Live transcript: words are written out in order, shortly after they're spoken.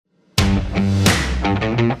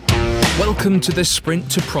Welcome to the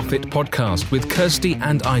Sprint to Profit podcast with Kirsty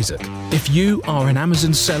and Isaac. If you are an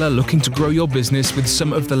Amazon seller looking to grow your business with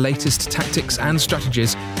some of the latest tactics and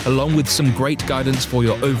strategies, along with some great guidance for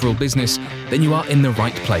your overall business, then you are in the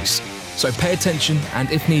right place. So pay attention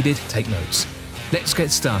and if needed, take notes. Let's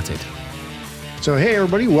get started. So, hey,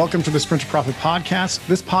 everybody, welcome to the Sprint to Profit podcast.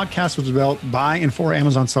 This podcast was developed by and for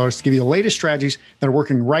Amazon sellers to give you the latest strategies that are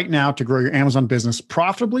working right now to grow your Amazon business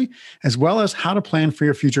profitably, as well as how to plan for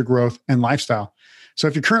your future growth and lifestyle. So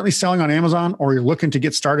if you're currently selling on Amazon or you're looking to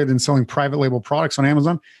get started in selling private label products on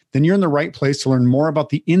Amazon, then you're in the right place to learn more about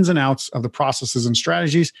the ins and outs of the processes and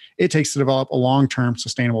strategies it takes to develop a long-term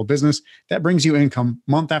sustainable business that brings you income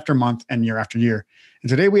month after month and year after year. And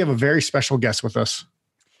today we have a very special guest with us.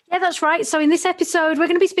 Yeah, that's right. So in this episode, we're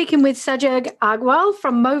going to be speaking with Sajag Agwal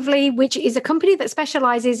from Movely, which is a company that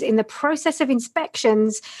specializes in the process of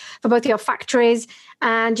inspections for both your factories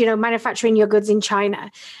and, manufacturing your goods in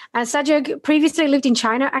China. Sajag previously lived in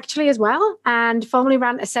China actually as well, and formerly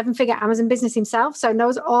ran a 7-figure Amazon business himself. So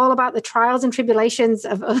knows all about the trials and tribulations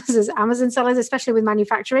of us as Amazon sellers, especially with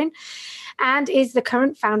manufacturing, and is the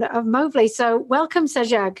current founder of Movely. So welcome,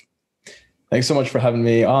 Sajag. Thanks so much for having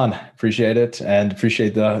me on. Appreciate it and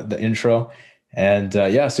appreciate the intro. And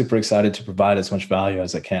super excited to provide as much value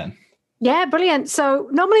as I can. Yeah, brilliant. So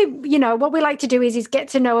normally, what we like to do is get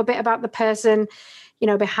to know a bit about the person,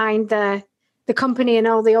 behind the company and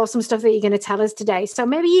all the awesome stuff that you're going to tell us today. So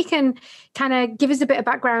maybe you can kind of give us a bit of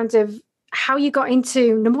background of how you got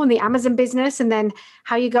into, number one, the Amazon business, and then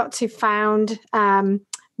how you got to found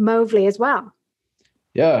Movely as well.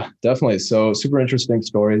 Yeah, definitely. So super interesting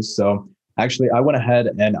stories. So actually, I went ahead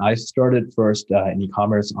and I started first in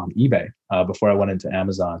e-commerce on eBay before I went into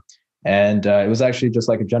Amazon. And it was actually just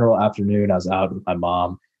like a general afternoon. I was out with my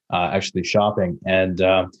mom actually shopping, and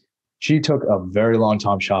she took a very long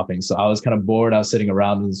time shopping. So I was kind of bored. I was sitting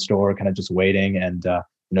around in the store, kind of just waiting. And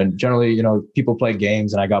generally, people play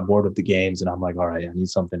games, and I got bored with the games. And I'm like, all right, I need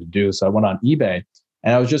something to do. So I went on eBay.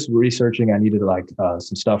 And I was just researching. I needed some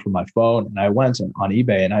stuff for my phone. And I went on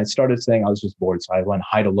eBay and I started saying I was just bored. So I went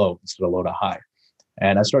high to low instead of low to high.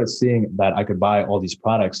 And I started seeing that I could buy all these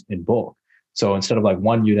products in bulk. So instead of like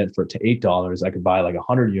one unit to $8, I could buy like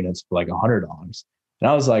 100 units for like $100. And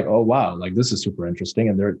I was like, oh, wow, like this is super interesting.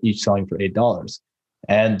 And they're each selling for $8.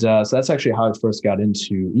 And so that's actually how I first got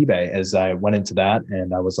into eBay, as I went into that.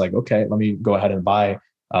 And I was like, okay, let me go ahead and buy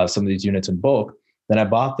some of these units in bulk. Then I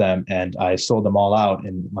bought them and I sold them all out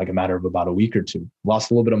in like a matter of about a week or two. Lost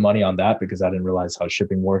a little bit of money on that because I didn't realize how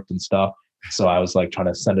shipping worked and stuff. So I was like trying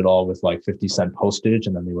to send it all with like 50-cent postage,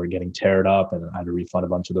 and then they were getting teared up and I had to refund a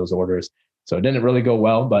bunch of those orders. So it didn't really go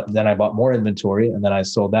well, but then I bought more inventory and then I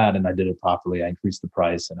sold that and I did it properly. I increased the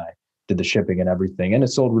price and I did the shipping and everything, and it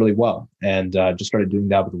sold really well. And just started doing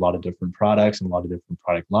that with a lot of different products and a lot of different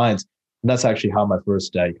product lines. And that's actually how my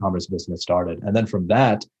first e-commerce business started. And then from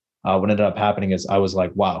that, what ended up happening is I was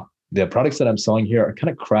like, wow, the products that I'm selling here are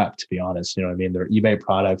kind of crap, to be honest. You know what I mean? They're eBay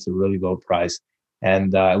products, they're really low price.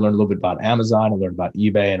 And I learned a little bit about Amazon, I learned about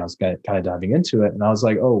eBay, and I was kind of diving into it. And I was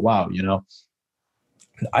like, oh, wow,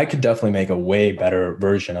 I could definitely make a way better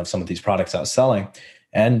version of some of these products I was selling.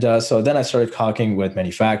 And so then I started talking with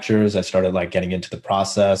manufacturers. I started like getting into the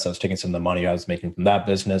process. I was taking some of the money I was making from that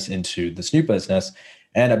business into this new business.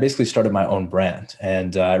 And I basically started my own brand.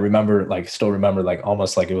 And I still remember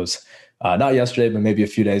almost like it was not yesterday, but maybe a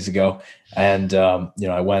few days ago. And,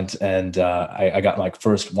 I went and I got like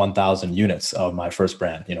first 1,000 units of my first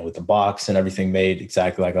brand, with the box and everything made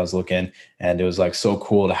exactly like I was looking. And it was like so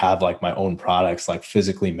cool to have like my own products, like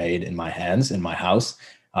physically made in my hands, in my house.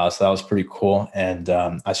 So that was pretty cool. And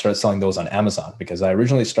I started selling those on Amazon because I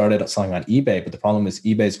originally started selling on eBay, but the problem is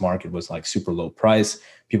eBay's market was like super low price.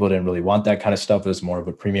 People didn't really want that kind of stuff. It was more of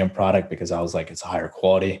a premium product because I was like, it's a higher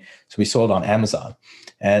quality. So we sold on Amazon.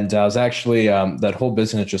 And I was actually, that whole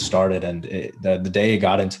business just started. And the day it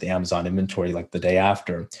got into the Amazon inventory, like the day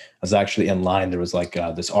after, I was actually in line. There was like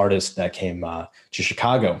this artist that came to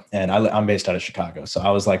Chicago, and I'm based out of Chicago. So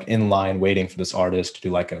I was like in line waiting for this artist to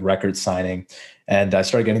do like a record signing. And I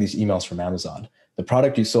started getting these emails from Amazon. The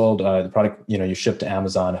product you sold, the product, you shipped to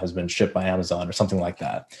Amazon has been shipped by Amazon or something like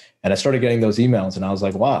that. And I started getting those emails and I was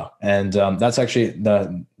like, wow. And that's actually,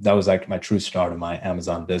 that was like my true start of my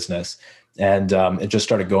Amazon business. And it just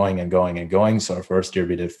started going and going and going. So our first year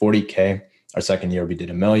we did 40K. Our second year we did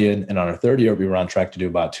 $1 million. And on our third year, we were on track to do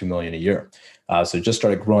about $2 million a year. So it just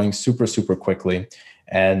started growing super, super quickly.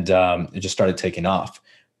 And it just started taking off.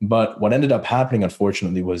 But what ended up happening,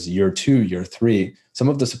 unfortunately, was year 2, year 3, some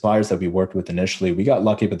of the suppliers that we worked with initially, we got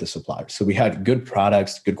lucky with the suppliers. So we had good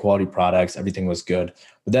products, good quality products, everything was good.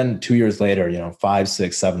 But then 2 years later, 5,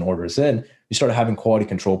 6, 7 orders in, we started having quality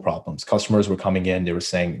control problems. Customers were coming in, they were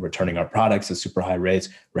saying, returning our products at super high rates.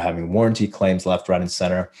 We're having warranty claims left, right, and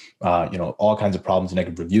center. All kinds of problems,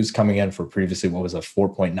 negative reviews coming in for previously what was a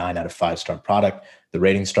 4.9 out of 5-star product. The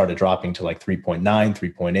ratings started dropping to like 3.9,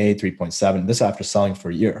 3.8, 3.7, this after selling for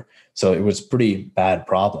a year. So it was pretty bad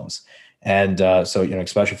problems. And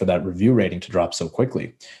especially for that review rating to drop so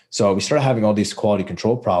quickly. So we started having all these quality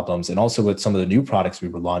control problems. And also with some of the new products we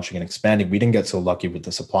were launching and expanding, we didn't get so lucky with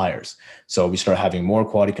the suppliers. So we started having more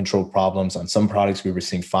quality control problems. On some products, we were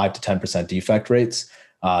seeing 5 to 10% defect rates,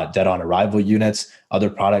 dead on arrival units.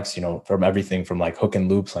 Other products, from everything from like hook and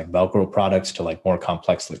loops, like Velcro products, to like more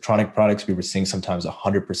complex electronic products, we were seeing sometimes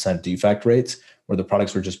 100% defect rates where the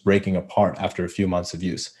products were just breaking apart after a few months of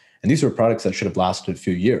use. And these were products that should have lasted a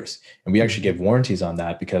few years. And we actually gave warranties on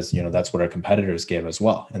that because, that's what our competitors gave as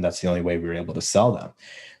well. And that's the only way we were able to sell them.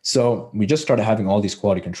 So we just started having all these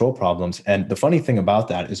quality control problems. And the funny thing about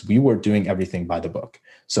that is we were doing everything by the book.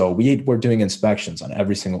 So we were doing inspections on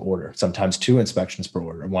every single order, sometimes 2 inspections per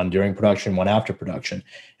order, 1 during production, 1 after production.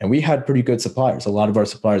 And we had pretty good suppliers. A lot of our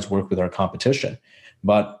suppliers work with our competition.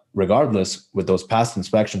 But regardless, with those past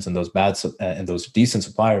inspections and those bad and those decent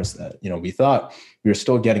suppliers that we thought, we were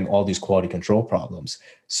still getting all these quality control problems.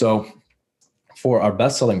 So for our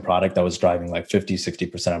best-selling product that was driving like 50,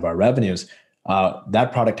 60% of our revenues,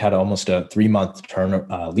 that product had almost a 3-month turn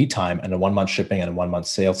lead time and a 1-month shipping and a 1-month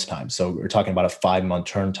sales time. So we're talking about a 5-month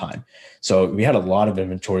turn time. So we had a lot of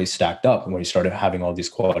inventory stacked up when we started having all these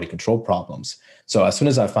quality control problems. So as soon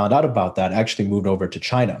as I found out about that, I actually moved over to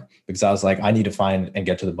China because I was like, I need to find and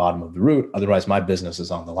get to the bottom of the root. Otherwise, my business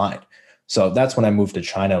is on the line. So that's when I moved to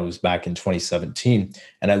China. It was back in 2017.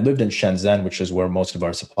 And I lived in Shenzhen, which is where most of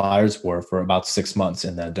our suppliers were, for about 6 months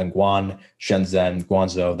in the Dongguan, Shenzhen,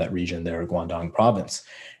 Guangzhou, that region there, Guangdong province.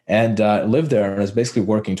 And I lived there and I was basically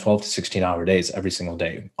working 12 to 16-hour days every single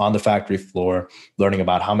day on the factory floor, learning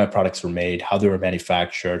about how my products were made, how they were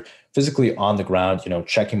manufactured, physically on the ground,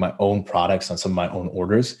 checking my own products on some of my own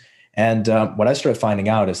orders. And what I started finding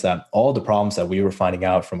out is that all the problems that we were finding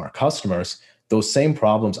out from our customers, those same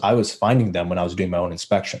problems, I was finding them when I was doing my own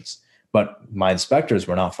inspections, but my inspectors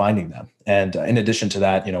were not finding them. And in addition to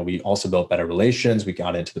that, we also built better relations. We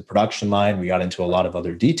got into the production line. We got into a lot of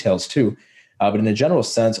other details too. But in a general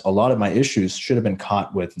sense, a lot of my issues should have been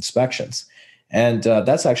caught with inspections. And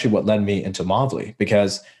that's actually what led me into Mavly,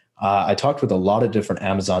 because I talked with a lot of different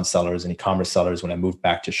Amazon sellers and e-commerce sellers when I moved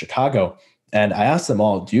back to Chicago. And I asked them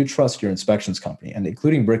all, do you trust your inspections company? And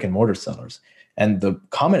including brick and mortar sellers. And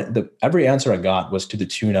every answer I got was to the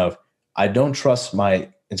tune of, I don't trust my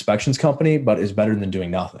inspections company, but it's better than doing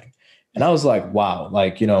nothing. And I was like, wow,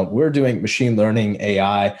 we're doing machine learning,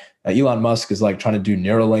 AI. Elon Musk is like trying to do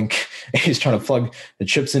Neuralink. He's trying to plug the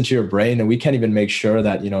chips into your brain. And we can't even make sure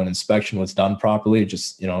that, an inspection was done properly,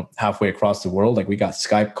 just, halfway across the world. Like we got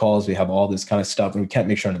Skype calls, we have all this kind of stuff, and we can't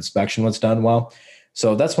make sure an inspection was done well.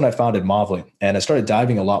 So that's when I founded Mavly. And I started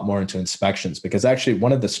diving a lot more into inspections, because actually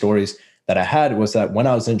one of the stories that I had was that when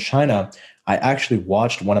I was in China, I actually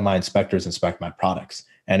watched one of my inspectors inspect my products.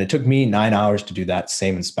 And it took me 9 hours to do that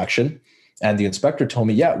same inspection. And the inspector told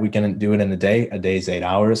me, yeah, we can do it in a day. A day is 8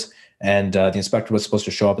 hours. And the inspector was supposed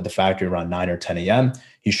to show up at the factory around 9 or 10 a.m.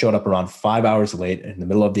 He showed up around 5 hours late in the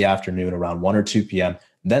middle of the afternoon, around 1 or 2 p.m.,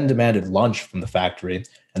 then demanded lunch from the factory.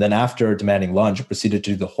 And then after demanding lunch, proceeded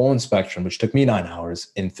to do the whole inspection, which took me 9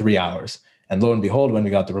 hours, in 3 hours. And lo and behold, when we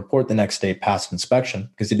got the report the next day, passed inspection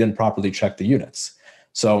because he didn't properly check the units.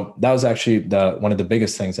 So that was actually one of the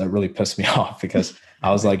biggest things that really pissed me off, because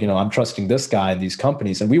I was like, I'm trusting this guy and these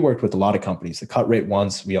companies. And we worked with a lot of companies, the cut rate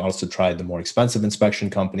ones. We also tried the more expensive inspection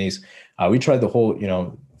companies. We tried the whole,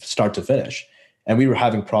 start to finish. And we were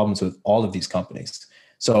having problems with all of these companies.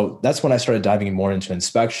 So that's when I started diving more into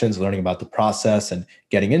inspections, learning about the process and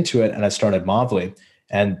getting into it. And I started Mavly.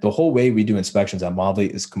 And the whole way we do inspections at Mavly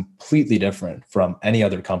is completely different from any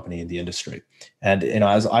other company in the industry. And,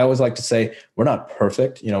 as I always like to say, we're not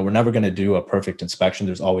perfect. We're never going to do a perfect inspection.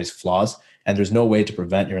 There's always flaws, and there's no way to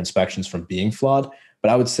prevent your inspections from being flawed.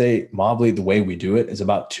 But I would say Mavly, the way we do it, is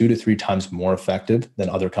about 2 to 3 times more effective than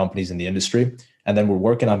other companies in the industry. And then we're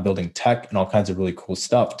working on building tech and all kinds of really cool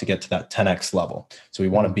stuff to get to that 10x level. So we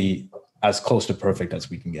want to be as close to perfect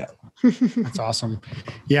as we can get. That's awesome.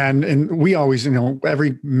 Yeah. And we always,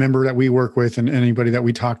 every member that we work with and anybody that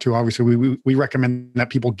we talk to, obviously we recommend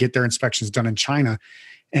that people get their inspections done in China.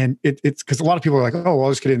 And it's because a lot of people are like, oh, well,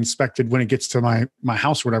 I'll just get it inspected when it gets to my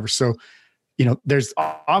house or whatever. So there's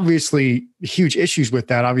obviously huge issues with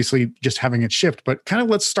that, obviously just having it shipped, but kind of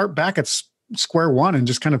let's start back at square one and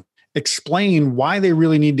just kind of explain why they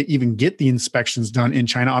really need to even get the inspections done in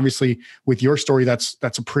China. Obviously, with your story, that's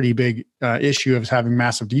a pretty big issue of having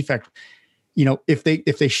massive defect. If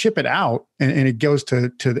they ship it out and it goes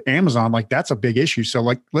to the Amazon, like that's a big issue. So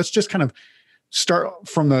like, let's just kind of start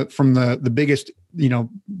from the biggest,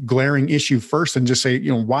 glaring issue first and just say,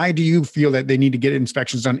 why do you feel that they need to get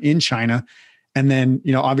inspections done in China? And then,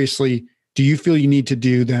 obviously, do you feel you need to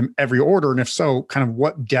do them every order? And if so, kind of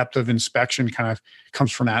what depth of inspection kind of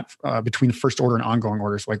comes from that between first order and ongoing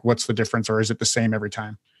orders? Like what's the difference, or is it the same every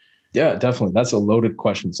time? Yeah, definitely. That's a loaded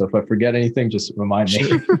question. So if I forget anything, just remind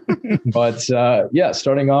me. But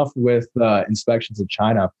starting off with inspections in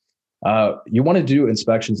China, you want to do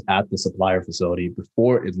inspections at the supplier facility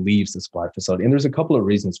before it leaves the supplier facility. And there's a couple of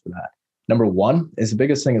reasons for that. Number one is the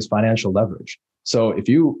biggest thing is financial leverage. So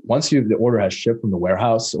once the order has shipped from the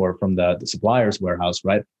warehouse or from the supplier's warehouse,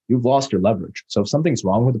 right, you've lost your leverage. So if something's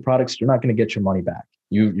wrong with the products, you're not going to get your money back.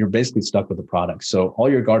 You're basically stuck with the product. So all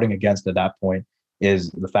you're guarding against at that point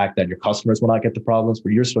is the fact that your customers will not get the problems,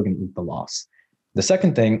 but you're still going to eat the loss. The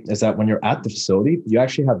second thing is that when you're at the facility, you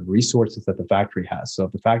actually have resources that the factory has. So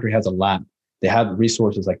if the factory has a lab, they have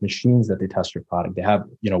resources like machines that they test your product. They have,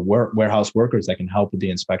 warehouse workers that can help with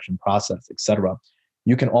the inspection process, et cetera.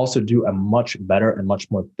 You can also do a much better and much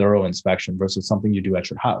more thorough inspection versus something you do at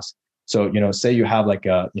your house. So, say you have like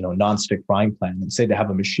a, nonstick frying pan, and say they have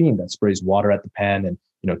a machine that sprays water at the pan and,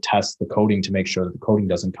 tests the coating to make sure that the coating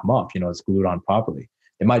doesn't come off, it's glued on properly.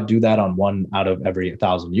 They might do that on 1 out of every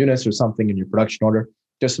 1,000 units or something in your production order,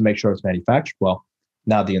 just to make sure it's manufactured well.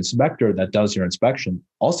 Now, the inspector that does your inspection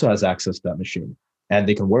also has access to that machine, and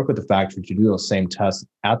they can work with the factory to do those same tests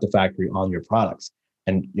at the factory on your products.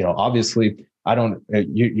 And, obviously,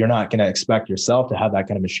 you're not going to expect yourself to have that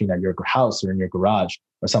kind of machine at your house or in your garage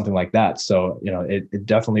or something like that. So, it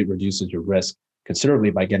definitely reduces your risk considerably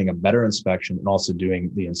by getting a better inspection and also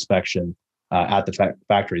doing the inspection at the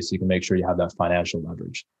factory, so you can make sure you have that financial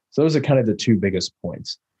leverage. So those are kind of the two biggest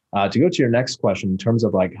points. To go to your next question, in terms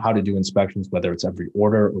of like how to do inspections, whether it's every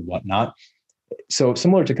order or whatnot. So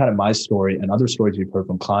similar to kind of my story and other stories we've heard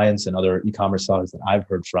from clients and other e-commerce sellers that I've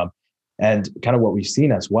heard from, and kind of what we've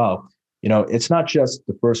seen as well, it's not just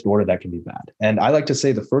the first order that can be bad. And I like to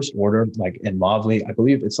say the first order, like in Mavli, I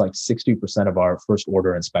believe it's like 60% of our first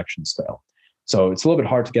order inspections fail. So it's a little bit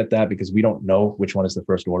hard to get that because we don't know which one is the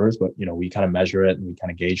first orders, but we kind of measure it and we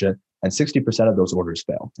kind of gauge it. And 60% of those orders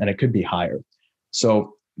fail, and it could be higher.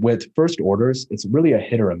 So with first orders, it's really a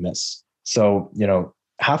hit or a miss. So,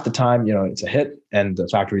 half the time, it's a hit and the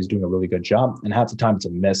factory is doing a really good job, and half the time it's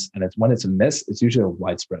a miss. And when it's a miss, it's usually a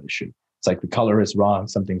widespread issue. It's like the color is wrong,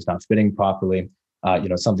 something's not fitting properly,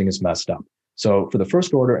 something is messed up. So for the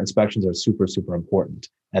first order, inspections are super, super important.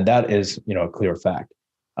 And that is, a clear fact.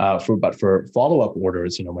 But for follow-up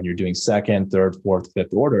orders, when you're doing second, third, fourth,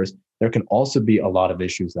 fifth orders, there can also be a lot of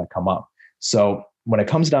issues that come up. So when it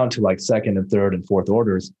comes down to like second and third and fourth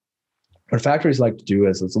orders, what factories like to do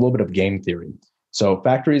is it's a little bit of game theory. So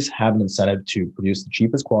factories have an incentive to produce the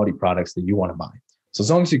cheapest quality products that you want to buy. So as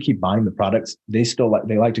long as you keep buying the products, they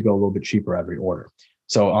like to go a little bit cheaper every order.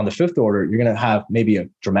 So on the fifth order, you're going to have maybe a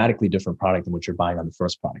dramatically different product than what you're buying on the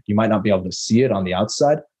first product. You might not be able to see it on the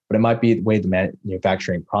outside, but it might be the way the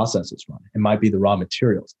manufacturing process is run. It might be the raw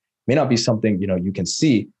materials. It may not be something, you can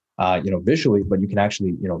see, visually, but you can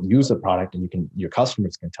actually, use the product, and your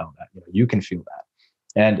customers can tell that, you can feel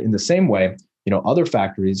that. And in the same way, other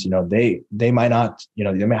factories, they might not,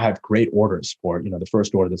 they may have great orders for, the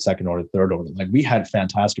first order, the second order, the third order. Like we had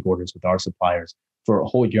fantastic orders with our suppliers for a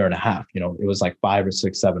whole year and a half. It was like 5 or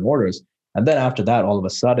 6, 7 orders. And then after that, all of a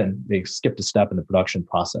sudden, they skipped a step in the production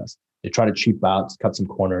process. They try to cheap out, cut some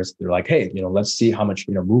corners. They're like, hey, let's see how much,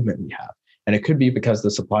 movement we have. And it could be because the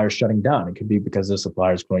supplier is shutting down. It could be because the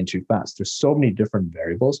supplier is growing too fast. There's so many different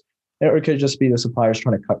variables. Or it could just be the supplier is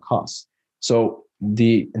trying to cut costs. So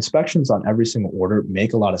the inspections on every single order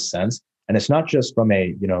make a lot of sense. And it's not just from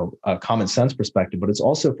a common sense perspective, but it's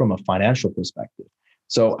also from a financial perspective.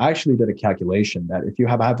 So I actually did a calculation that if you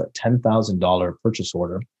have a $10,000 purchase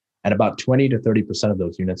order and about 20 to 30% of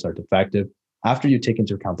those units are defective, after you take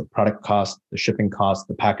into account the product cost, the shipping cost,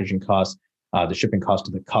 the packaging cost, the shipping cost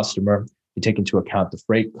to the customer, you take into account the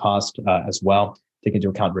freight cost as well, take into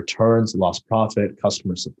account returns, lost profit,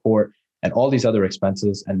 customer support, and all these other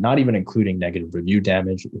expenses, and not even including negative review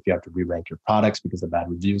damage if you have to re-rank your products because of bad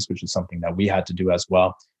reviews, which is something that we had to do as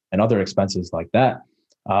well, and other expenses like that.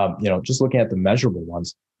 Just looking at the measurable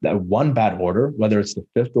ones, that one bad order, whether it's the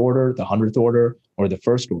 5th order, the 100th order, or the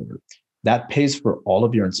first order, that pays for all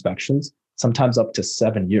of your inspections sometimes up to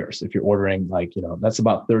 7 years. If you're ordering that's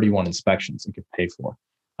about 31 inspections you could pay for,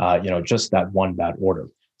 just that one bad order.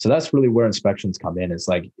 So that's really where inspections come in.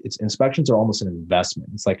 Inspections are almost an investment.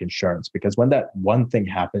 It's like insurance, because when that one thing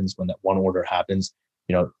happens, when that one order happens,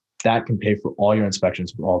 that can pay for all your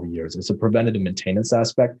inspections for all the years. It's a preventative maintenance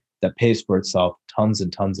aspect that pays for itself tons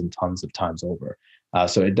and tons and tons of times over.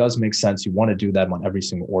 So it does make sense. You want to do that on every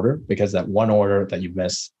single order, because that one order that you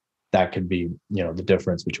miss, that could be, the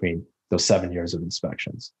difference between those 7 years of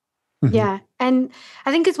inspections. Mm-hmm. Yeah. And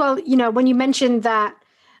I think as well, when you mentioned that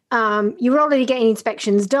you were already getting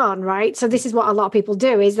inspections done, right? So this is what a lot of people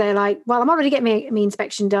do, is they're like, well, I'm already getting my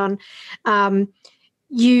inspection done.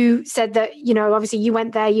 You said that, obviously you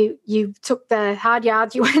went there, you took the hard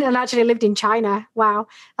yards, you went and actually lived in China. Wow.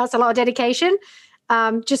 That's a lot of dedication,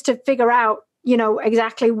 just to figure out,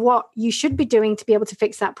 exactly what you should be doing to be able to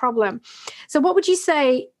fix that problem. So what would you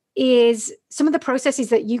say is some of the processes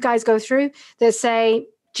that you guys go through that, say,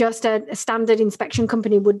 just a standard inspection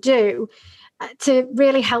company would do to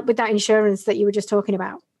really help with that insurance that you were just talking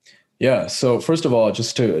about? Yeah. So first of all,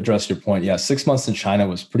 just to address your point, 6 months in China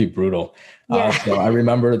was pretty brutal. Yeah. So I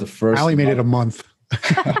remember the first. I only made it a month.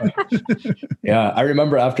 Yeah. I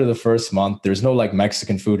remember after the first month, there's no like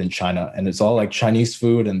Mexican food in China, and it's all like Chinese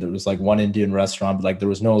food. And there was like one Indian restaurant, but like there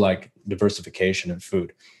was no like diversification in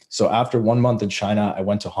food. So after 1 month in China, I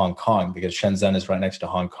went to Hong Kong, because Shenzhen is right next to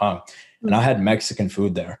Hong Kong, and I had Mexican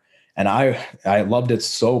food there. And I loved it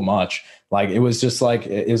so much. Like, it was like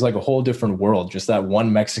a whole different world. Just that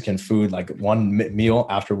one Mexican food, like one meal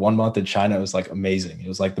after 1 month in China, it was like amazing. It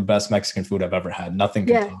was like the best Mexican food I've ever had. Nothing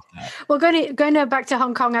can top that. Well, going back to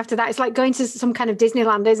Hong Kong after that, it's like going to some kind of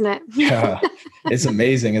Disneyland, isn't it? Yeah, it's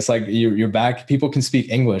amazing. It's like you're back. People can speak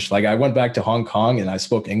English. Like, I went back to Hong Kong and I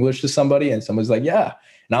spoke English to somebody, and somebody's like, yeah.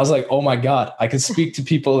 And I was like, oh my God, I can speak to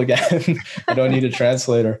people again. I don't need a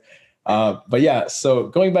translator. But yeah, so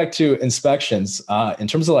going back to inspections, in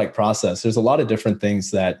terms of like process, there's a lot of different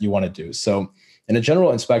things that you want to do. So in a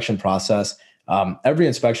general inspection process, every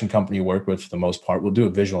inspection company you work with, for the most part, will do a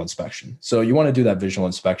visual inspection. So you want to do that visual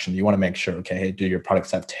inspection. You want to make sure, okay, hey, do your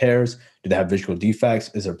products have tears? Do they have visual defects?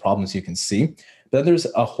 Is there problems you can see? But then there's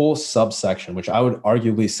a whole subsection, which I would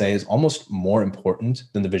arguably say is almost more important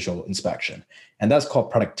than the visual inspection. And that's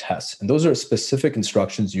called product tests. And those are specific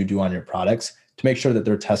instructions you do on your products to make sure that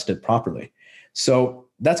they're tested properly. So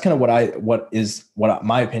that's kind of what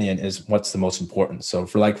my opinion is, what's the most important. So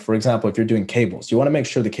for example, if you're doing cables, you want to make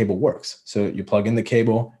sure the cable works. So you plug in the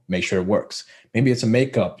cable, make sure it works. Maybe it's a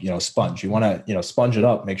makeup, sponge. You want to, sponge it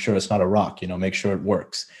up, make sure it's not a rock, make sure it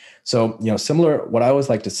works. So, similar, what I always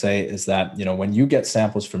like to say is that, when you get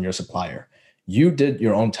samples from your supplier, you did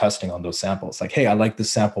your own testing on those samples. Like, hey, I like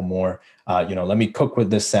this sample more. Let me cook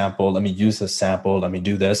with this sample. Let me use this sample. Let me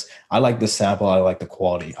do this. I like this sample. I like the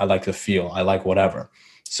quality. I like the feel. I like whatever.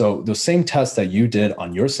 So the same tests that you did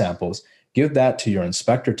on your samples, give that to your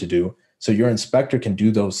inspector to do. So your inspector can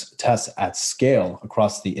do those tests at scale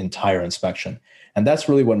across the entire inspection. And that's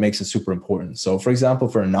really what makes it super important. So for example,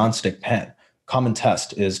 for a nonstick pan, common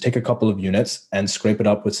test is take a couple of units and scrape it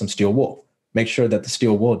up with some steel wool. Make sure that the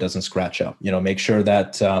steel wool doesn't scratch up, make sure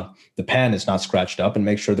that the pan is not scratched up, and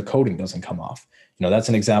make sure the coating doesn't come off. That's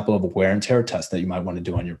an example of a wear and tear test that you might want to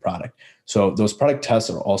do on your product. So those product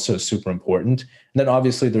tests are also super important. And then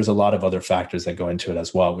obviously there's a lot of other factors that go into it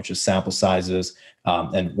as well, which is sample sizes,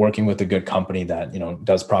 and working with a good company that,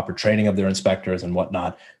 does proper training of their inspectors and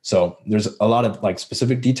whatnot. So there's a lot of like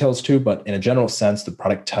specific details too, but in a general sense, the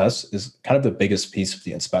product test is kind of the biggest piece of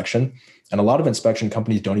the inspection. And a lot of inspection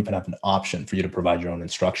companies don't even have an option for you to provide your own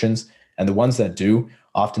instructions. And the ones that do,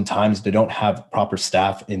 oftentimes they don't have proper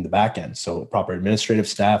staff in the back end. So proper administrative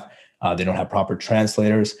staff, they don't have proper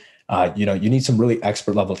translators. You need some really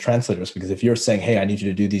expert level translators, because if you're saying, hey, I need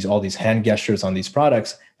you to do all these hand gestures on these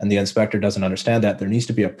products, and the inspector doesn't understand that, there needs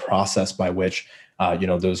to be a process by which,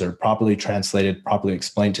 those are properly translated, properly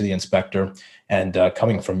explained to the inspector, and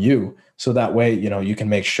coming from you. So that way, you can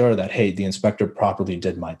make sure that, hey, the inspector properly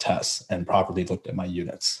did my tests and properly looked at my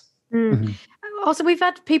units. Mm-hmm. Also, we've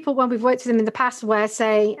had people, when we've worked with them in the past, where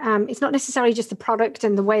say it's not necessarily just the product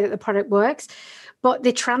and the way that the product works, but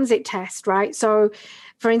the transit test, right? So,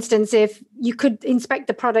 for instance, if you could inspect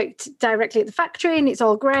the product directly at the factory and it's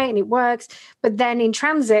all great and it works, but then in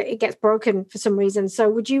transit, it gets broken for some reason. So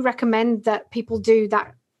would you recommend that people do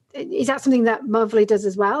that? Is that something that Moviley does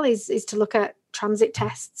as well, is to look at transit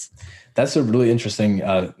tests? That's a really interesting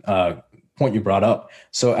point you brought up.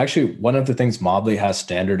 So actually, one of the things Mobley has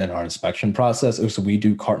standard in our inspection process is we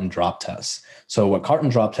do carton drop tests. So what carton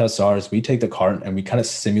drop tests are is we take the carton and we kind of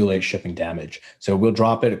simulate shipping damage. So we'll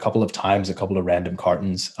drop it a couple of times, a couple of random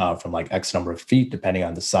cartons from like X number of feet, depending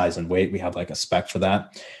on the size and weight. We have like a spec for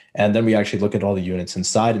that. And then we actually look at all the units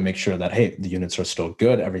inside and make sure that, hey, the units are still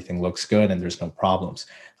good, everything looks good, and there's no problems.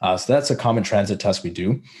 So that's a common transit test we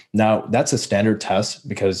do. Now, that's a standard test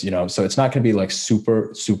because, so it's not going to be like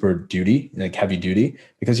super duty, like heavy duty,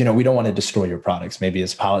 because, we don't want to destroy your products. Maybe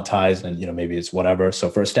it's palletized and, maybe it's whatever. So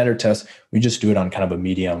for a standard test, we just do it on kind of a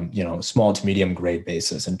medium, small to medium grade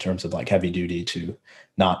basis in terms of like heavy duty to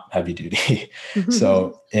not heavy duty.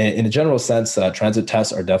 So in a general sense, transit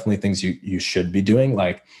tests are definitely things you should be doing.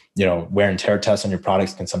 Like, wear and tear tests on your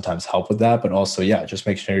products can sometimes help with that, but also, just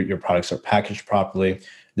make sure your products are packaged properly.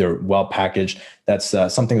 They're well packaged. That's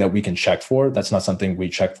something that we can check for. That's not something we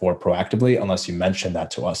check for proactively unless you mention that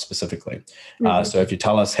to us specifically. So if you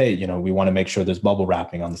tell us, hey, we want to make sure there's bubble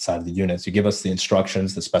wrapping on the side of the units, you give us the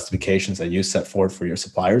instructions, the specifications that you set forward for your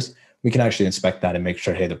suppliers, we can actually inspect that and make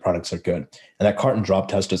sure, hey, the products are good. And that carton drop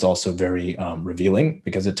test is also very revealing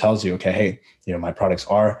because it tells you, okay, hey, my products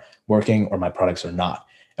are working or my products are not.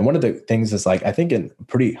 And one of the things is like, I think in a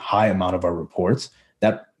pretty high amount of our reports,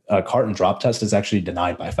 that carton drop test is actually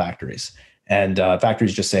denied by factories. And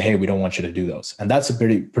factories just say, hey, we don't want you to do those. And that's a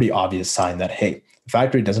pretty obvious sign that, hey, the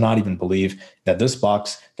factory does not even believe that this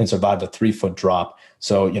box can survive a 3-foot drop.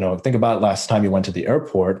 So, think about last time you went to the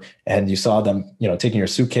airport and you saw them, taking your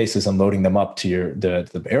suitcases and loading them up to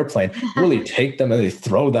the airplane, really take them and they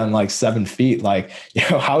throw them like 7 feet. Like,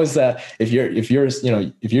 how is that? If you're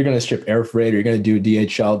going to ship air freight or you're going to do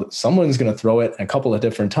DHL, someone's going to throw it a couple of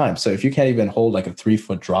different times. So if you can't even hold like a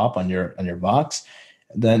 3-foot drop on your box,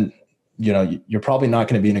 then you're probably not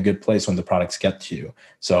going to be in a good place when the products get to you.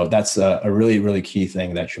 So that's a really, really key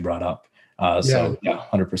thing that you brought up. So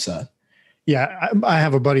 100%. Yeah, I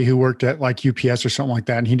have a buddy who worked at like UPS or something like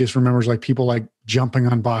that, and he just remembers like people like jumping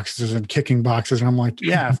on boxes and kicking boxes. And I'm like,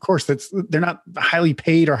 yeah, of course, they're not highly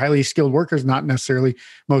paid or highly skilled workers, not necessarily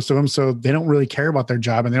most of them. So they don't really care about their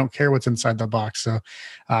job and they don't care what's inside the box. So,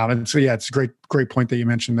 it's a great point that you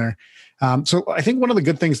mentioned there. So I think one of the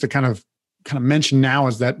good things to kind of mention now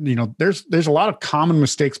is that, there's a lot of common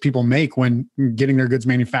mistakes people make when getting their goods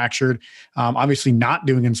manufactured. Obviously not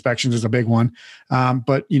doing inspections is a big one.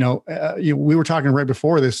 But we were talking right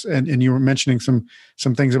before this and you were mentioning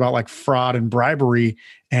some things about like fraud and bribery.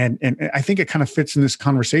 And I think it kind of fits in this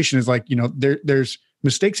conversation is like, there's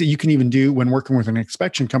mistakes that you can even do when working with an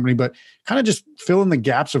inspection company, but kind of just fill in the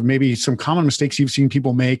gaps of maybe some common mistakes you've seen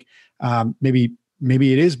people make.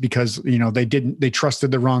 Maybe it is because, they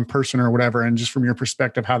trusted the wrong person or whatever. And just from your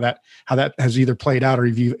perspective, how that has either played out or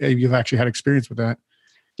if you've actually had experience with that.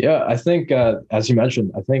 Yeah, I think, as you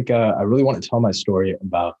mentioned, I really want to tell my story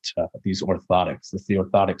about these orthotics. It's the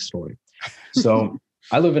orthotic story. So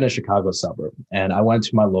I live in a Chicago suburb and I went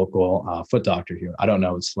to my local foot doctor here. I don't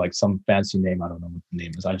know. It's like some fancy name. I don't know what the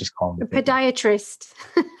name is. I just call him the podiatrist.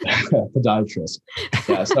 Podiatrist.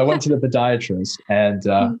 Yeah. So I went to the podiatrist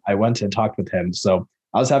and I went and talked with him. So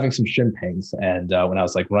I was having some shin pains and when I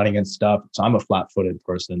was like running and stuff, so I'm a flat-footed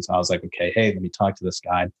person. So I was like, okay, hey, let me talk to this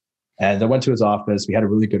guy. And I went to his office. We had a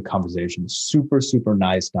really good conversation. Super, super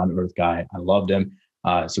nice, down-to-earth guy. I loved him.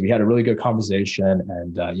 So we had a really good conversation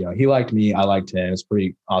and, he liked me. I liked him. It was a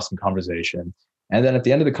pretty awesome conversation. And then at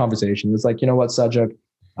the end of the conversation, he was like, you know what, Sajak,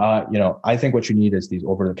 I think what you need is these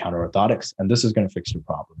over-the-counter orthotics, and this is going to fix your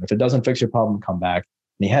problem. If it doesn't fix your problem, come back.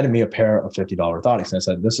 And he handed me a pair of $50 orthotics and I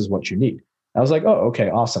said, this is what you need. I was like, oh, okay,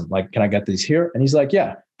 awesome. Like, can I get these here? And he's like,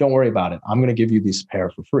 yeah, don't worry about it. I'm going to give you these pair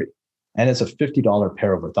for free. And it's a $50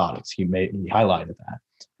 pair of orthotics. He highlighted that.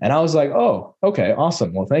 And I was like, oh, okay,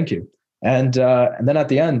 awesome. Well, thank you. And then at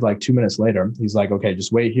the end, like 2 minutes later, he's like, okay,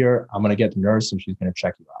 just wait here. I'm going to get the nurse and she's going to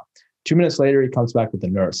check you out. 2 minutes later, he comes back with the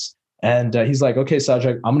nurse. And he's like, okay,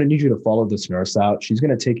 Sajak, I'm going to need you to follow this nurse out. She's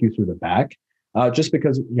going to take you through the back. Just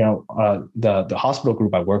because, the hospital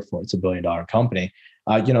group I work for, it's $1 billion company.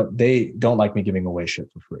 They don't like me giving away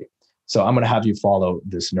shit for free. So I'm going to have you follow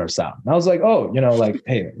this nurse out. And I was like, oh,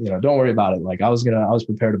 hey, don't worry about it. Like I was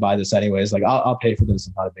prepared to buy this anyways. Like I'll pay for this.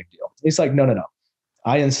 It's not a big deal. He's like, no.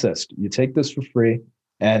 I insist you take this for free.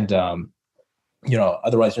 And,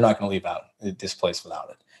 otherwise you're not going to leave out this place without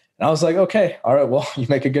it. And I was like, okay, all right, well, you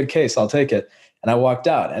make a good case. I'll take it. And I walked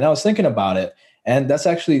out and I was thinking about it. And that's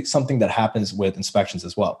actually something that happens with inspections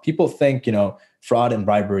as well. People think, fraud and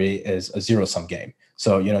bribery is a zero-sum game.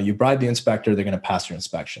 So, you bribe the inspector, they're going to pass your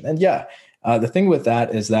inspection. And the thing with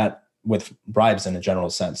that is that with bribes in a general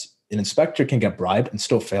sense, an inspector can get bribed and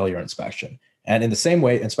still fail your inspection. And in the same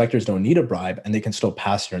way, inspectors don't need a bribe and they can still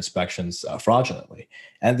pass your inspections fraudulently.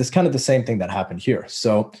 And it's kind of the same thing that happened here.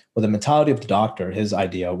 So with the mentality of the doctor, his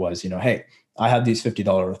idea was, hey, I have these $50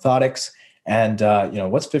 orthotics, and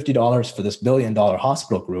what's $50 for this $1 billion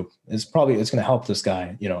hospital group it's going to help this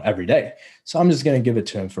guy, every day. So I'm just going to give it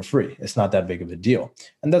to him for free. It's not that big of a deal.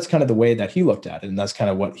 And that's kind of the way that he looked at it. And that's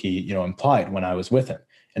kind of what he, implied when I was with him.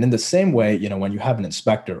 And in the same way, when you have an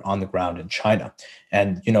inspector on the ground in China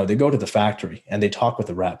and, they go to the factory and they talk with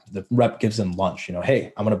the rep gives them lunch,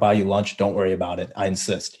 hey, I'm going to buy you lunch. Don't worry about it. I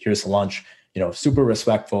insist. Here's the lunch, super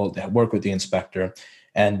respectful. They work with the inspector,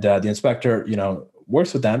 and the inspector,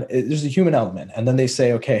 works with them. There's a human element. And then they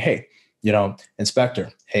say, okay, hey,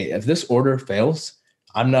 inspector, hey, if this order fails,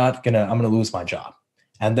 I'm going to lose my job.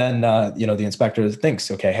 And then, the inspector thinks,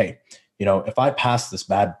 okay, hey, if I pass this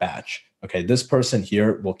bad batch, okay, this person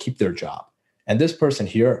here will keep their job. And this person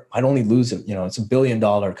here might only lose it. It's $1 billion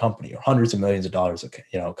company or hundreds of millions of dollars,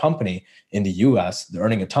 company in the US. They're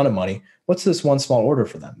earning a ton of money. What's this one small order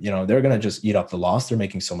for them? They're going to just eat up the loss. They're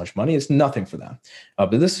making so much money. It's nothing for them.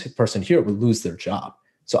 But this person here will lose their job.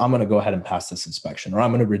 So I'm going to go ahead and pass this inspection, or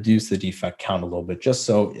I'm going to reduce the defect count a little bit just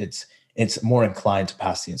so it's more inclined to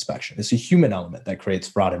pass the inspection. It's a human element that creates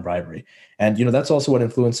fraud and bribery. And, that's also what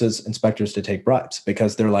influences inspectors to take bribes,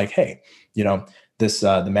 because they're like, hey,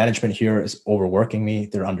 the management here is overworking me.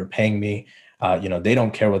 They're underpaying me. They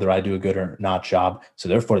don't care whether I do a good or not job. So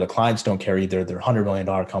therefore the clients don't care either. They're $100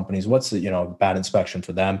 million companies. What's the, bad inspection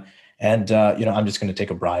for them? And, I'm just going to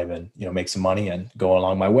take a bribe and, make some money and go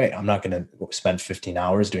along my way. I'm not going to spend 15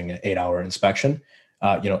 hours doing an 8-hour inspection.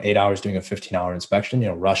 8 hours doing a 15-hour inspection,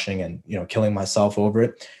 rushing and, killing myself over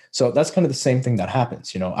it. So that's kind of the same thing that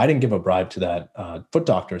happens. I didn't give a bribe to that foot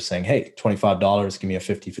doctor saying, hey, $25, give me a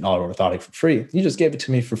 $50 orthotic for free. You just gave it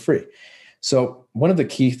to me for free. So one of the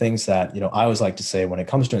key things that, I always like to say when it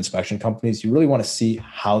comes to inspection companies, you really want to see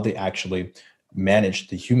how they actually manage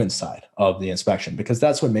the human side of the inspection, because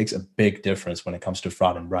that's what makes a big difference when it comes to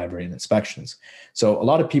fraud and bribery and inspections. So a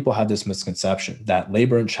lot of people have this misconception that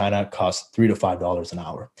labor in China costs $3 to $5 an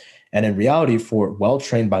hour. And in reality, for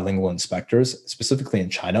well-trained bilingual inspectors, specifically in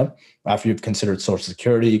China, after you've considered Social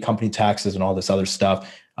Security, company taxes, and all this other stuff,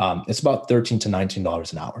 it's about $13 to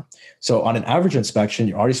 $19 an hour. So on an average inspection,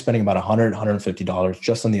 you're already spending about $100, $150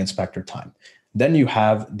 just on the inspector time. Then you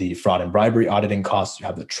have the fraud and bribery auditing costs, you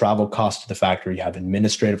have the travel costs to the factory, you have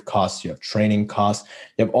administrative costs, you have training costs,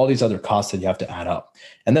 you have all these other costs that you have to add up.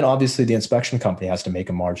 And then obviously the inspection company has to make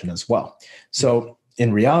a margin as well. So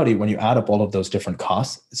in reality, when you add up all of those different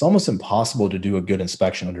costs, it's almost impossible to do a good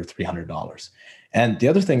inspection under $300. And the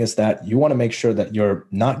other thing is that you want to make sure that you're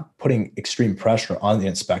not putting extreme pressure on the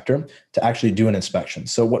inspector to actually do an inspection.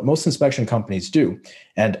 So what most inspection companies do,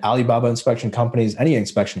 and Alibaba inspection companies, any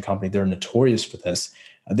inspection company, they're notorious for this.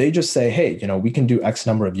 They just say, hey, we can do X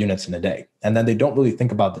number of units in a day. And then they don't really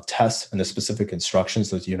think about the tests and the specific instructions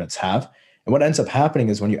those units have. And what ends up happening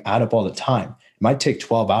is when you add up all the time, it might take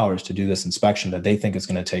 12 hours to do this inspection that they think is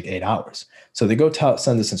going to take 8 hours. So they go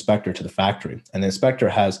send this inspector to the factory, and the inspector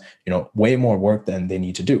has, way more work than they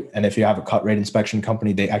need to do. And if you have a cut rate inspection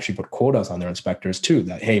company, they actually put quotas on their inspectors too,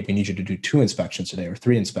 that, hey, we need you to do 2 inspections today or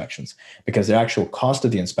 3 inspections, because the actual cost of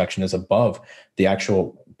the inspection is above the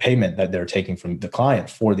actual payment that they're taking from the client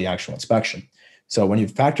for the actual inspection. So when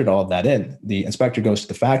you've factored all of that in, the inspector goes to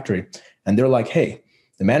the factory and they're like, hey,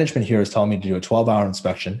 the management here is telling me to do a 12-hour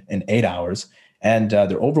inspection in 8 hours, and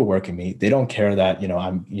they're overworking me. They don't care that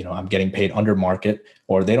I'm getting paid under market,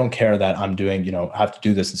 or they don't care that I'm doing have to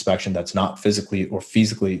do this inspection that's not physically or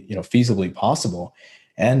feasibly possible,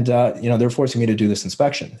 and they're forcing me to do this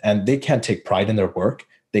inspection, and they can't take pride in their work.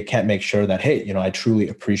 They can't make sure that, hey, I truly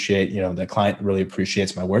appreciate, the client really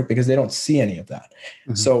appreciates my work, because they don't see any of that.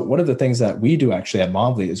 Mm-hmm. So one of the things that we do actually at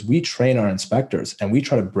Mavly is we train our inspectors, and we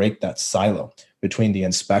try to break that silo between the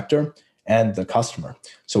inspector and the customer.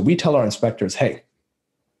 So we tell our inspectors, hey,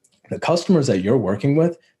 the customers that you're working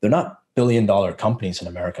with, they're not billion-dollar companies in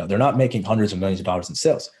America. They're not making hundreds of millions of dollars in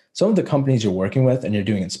sales. Some of the companies you're working with and you're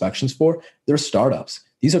doing inspections for, they're startups.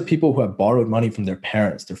 These are people who have borrowed money from their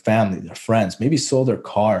parents, their family, their friends, maybe sold their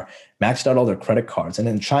car, maxed out all their credit cards. And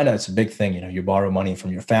in China, it's a big thing. You borrow money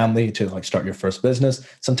from your family to start your first business.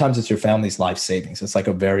 Sometimes it's your family's life savings. It's like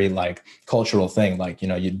a very cultural thing.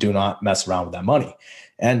 You do not mess around with that money.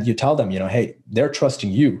 And you tell them, hey, they're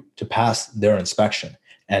trusting you to pass their inspection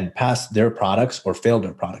and pass their products or fail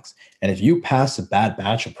their products. And if you pass a bad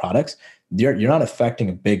batch of products, you're not affecting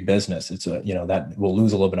a big business. It's that will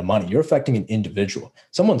lose a little bit of money. You're affecting an individual,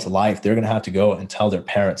 someone's life. They're going to have to go and tell their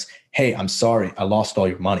parents, hey, I'm sorry, I lost all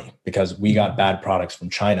your money because we got bad products from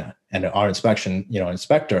China, and our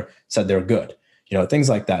inspector said they're good, things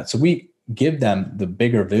like that. So we give them the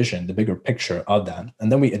bigger vision, the bigger picture of them.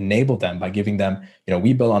 And then we enable them by giving them,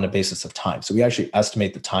 we bill on the basis of time. So we actually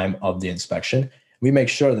estimate the time of the inspection. We make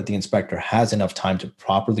sure that the inspector has enough time to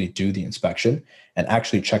properly do the inspection and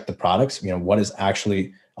actually check the products, what is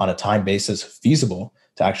actually on a time basis feasible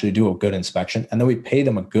to actually do a good inspection. And then we pay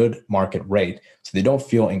them a good market rate so they don't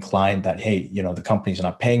feel inclined that, hey, the company's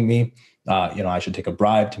not paying me. I should take a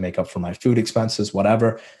bribe to make up for my food expenses,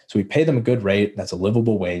 whatever. So we pay them a good rate that's a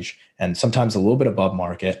livable wage and sometimes a little bit above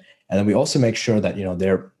market. And then we also make sure that,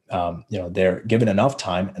 they're given enough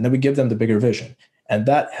time, and then we give them the bigger vision. And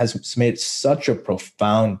that has made such a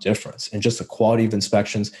profound difference in just the quality of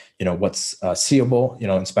inspections, what's seeable.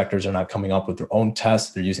 Inspectors are not coming up with their own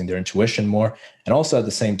tests. They're using their intuition more. And also at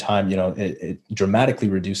the same time, it dramatically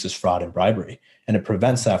reduces fraud and bribery, and it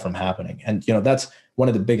prevents that from happening. And, that's one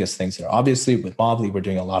of the biggest things there. Obviously, with Mobley, we're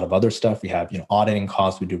doing a lot of other stuff. We have, auditing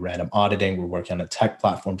costs. We do random auditing. We're working on a tech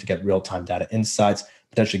platform to get real-time data insights,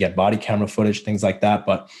 potentially get body camera footage, things like that.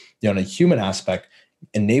 But, in a human aspect,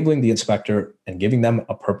 enabling the inspector and giving them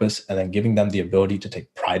a purpose and then giving them the ability to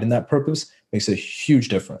take pride in that purpose makes a huge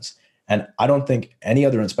difference. And I don't think any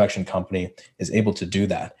other inspection company is able to do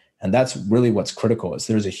that. And that's really what's critical, is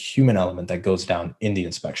there's a human element that goes down in the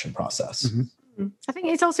inspection process. Mm-hmm. I think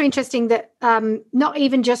it's also interesting that not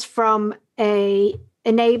even just from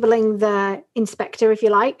enabling the inspector, if you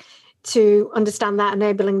like, to understand that,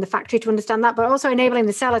 enabling the factory to understand that, but also enabling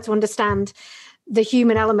the seller to understand the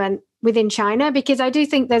human element within China, because I do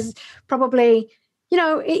think there's probably,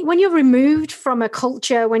 when you're removed from a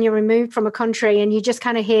culture, when you're removed from a country and you just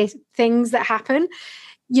kind of hear things that happen,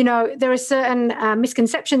 there are certain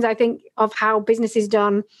misconceptions, I think, of how business is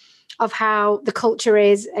done, of how the culture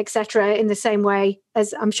is, etc., in the same way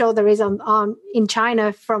as I'm sure there is on in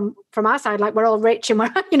China from our side. Like, we're all rich and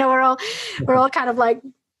we're all kind of like,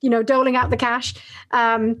 doling out the cash.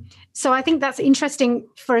 So I think that's interesting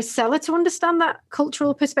for a seller to understand that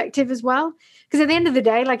cultural perspective as well. Because at the end of the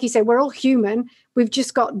day, like you said, we're all human. We've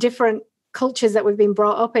just got different cultures that we've been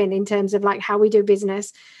brought up in terms of like how we do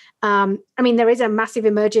business. There is a massive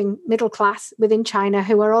emerging middle class within China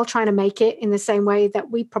who are all trying to make it in the same way that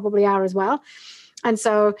we probably are as well. And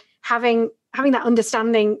so having that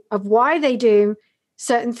understanding of why they do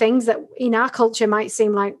certain things that in our culture might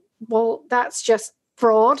seem like, well, that's just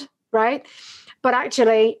fraud, right? But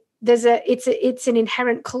actually, it's an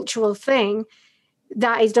inherent cultural thing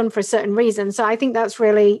that is done for a certain reason. So I think that's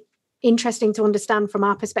really interesting to understand from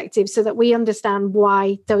our perspective, so that we understand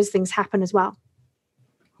why those things happen as well.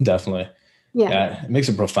 Definitely. Yeah. It makes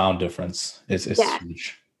a profound difference. It's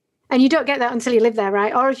huge. And you don't get that until you live there,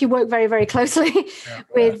 right? Or if you work very, very closely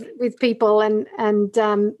with people and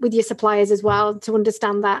with your suppliers as well, to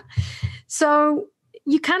understand that. So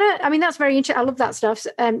you kind of, that's very interesting. I love that stuff.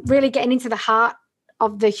 Really getting into the heart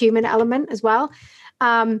of the human element as well.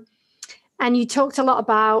 And you talked a lot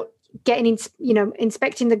about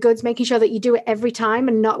inspecting the goods, making sure that you do it every time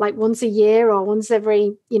and not like once a year or once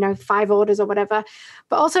every, 5 orders or whatever.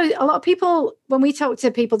 But also a lot of people, when we talk to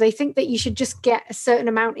people, they think that you should just get a certain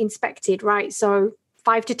amount inspected, right? So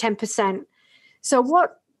 5 to 10%. So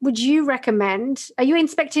what would you recommend? Are you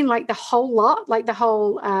inspecting like the whole lot, like the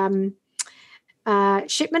whole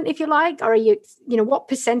shipment, if you like, or are you, what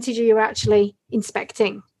percentage are you actually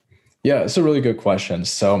inspecting? Yeah, it's a really good question.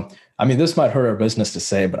 So, this might hurt our business to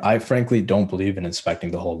say, but I frankly don't believe in inspecting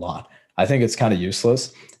the whole lot. I think it's kind of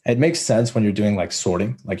useless. It makes sense when you're doing like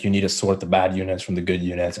sorting, like you need to sort the bad units from the good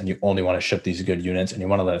units, and you only want to ship these good units, and you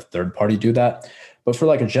want to let a third party do that. But for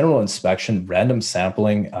like a general inspection, random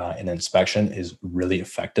sampling in inspection is really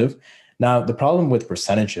effective. Now, the problem with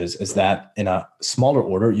percentages is that in a smaller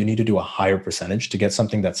order, you need to do a higher percentage to get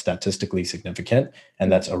something that's statistically significant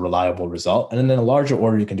and that's a reliable result. And then in a larger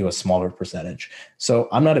order, you can do a smaller percentage. So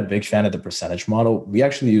I'm not a big fan of the percentage model. We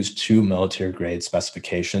actually use 2 military grade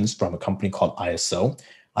specifications from a company called ISO.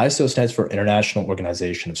 ISO stands for International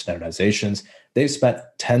Organization of Standardizations. They've spent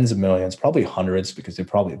tens of millions, probably hundreds, because they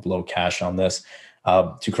probably blow cash on this,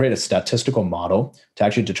 to create a statistical model to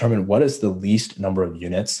actually determine what is the least number of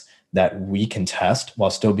units that we can test while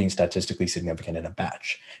still being statistically significant in a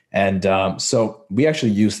batch. And so we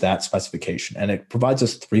actually use that specification, and it provides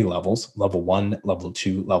us 3 levels: level 1, level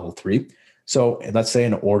 2, level 3. So let's say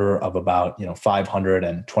an order of about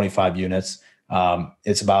 525 units,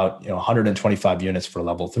 it's about 125 units for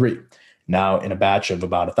level 3. Now, in a batch of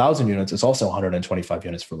about 1,000 units, it's also 125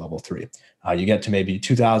 units for level 3. You get to maybe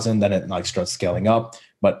 2,000, then it like starts scaling up.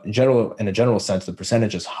 But in a general sense, the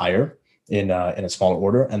percentage is higher in a smaller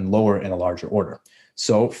order and lower in a larger order.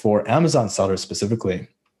 So for Amazon sellers specifically,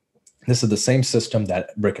 this is the same system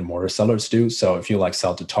that brick and mortar sellers do. So if you like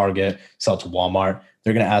sell to Target, sell to Walmart,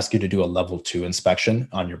 they're going to ask you to do a level 2 inspection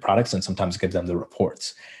on your products and sometimes give them the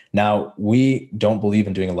reports. Now, we don't believe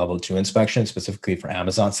in doing a level 2 inspection specifically for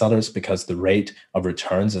Amazon sellers because the rate of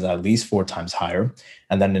returns is at least 4 times higher.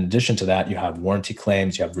 And then in addition to that, you have warranty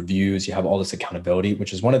claims, you have reviews, you have all this accountability,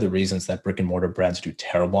 which is one of the reasons that brick and mortar brands do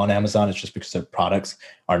terrible on Amazon. It's just because their products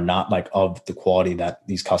are not like of the quality that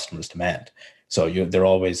these customers demand. So they're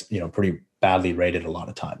always, pretty badly rated a lot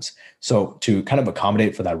of times. So to kind of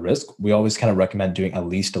accommodate for that risk, we always kind of recommend doing at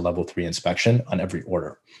least a level 3 inspection on every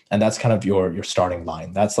order. And that's kind of your starting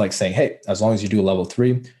line. That's like saying, hey, as long as you do a level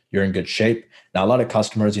 3, you're in good shape. Now, a lot of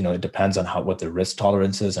customers, it depends on what their risk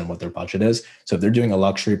tolerance is and what their budget is. So if they're doing a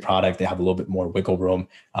luxury product, they have a little bit more wiggle room,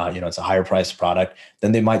 it's a higher priced product,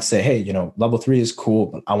 then they might say, hey, level 3 is cool,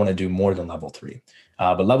 but I want to do more than level 3.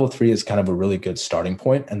 But level 3 is kind of a really good starting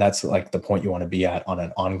point. And that's like the point you want to be at on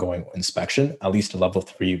an ongoing inspection, at least a level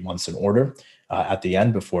 3 once an order at the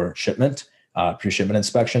end before shipment, pre-shipment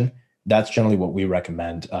inspection. That's generally what we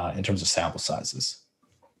recommend in terms of sample sizes.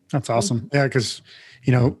 That's awesome. Yeah, because,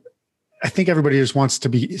 I think everybody just wants to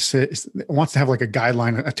have like a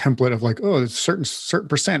guideline, a template of like, oh, it's certain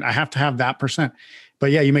percent. I have to have that percent.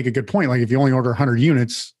 But yeah, you make a good point. Like if you only order 100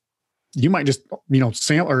 units, you might just,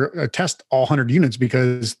 sample or test all 100 units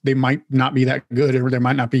because they might not be that good, or they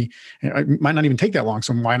might not be, it might not even take that long.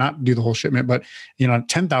 So why not do the whole shipment? But,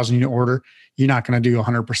 10,000 unit order, you're not going to do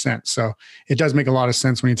 100%. So it does make a lot of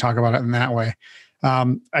sense when you talk about it in that way.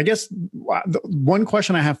 I guess the one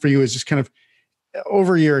question I have for you is just kind of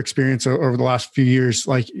over your experience over the last few years.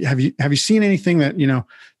 Like, have you seen anything that,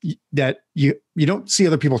 that you don't see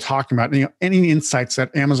other people talking about? Any insights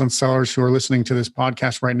that Amazon sellers who are listening to this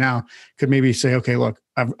podcast right now could maybe say, okay, look,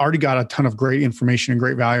 I've already got a ton of great information and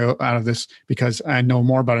great value out of this because I know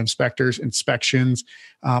more about inspections,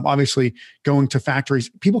 obviously going to factories.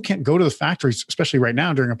 People can't go to the factories, especially right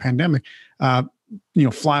now during a pandemic,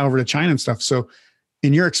 fly over to China and stuff. So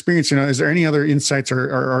in your experience, is there any other insights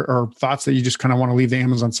or thoughts that you just kind of want to leave the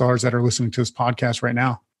Amazon sellers that are listening to this podcast right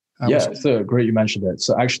now? So great you mentioned it.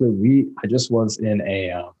 So actually, I just was in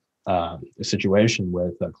a situation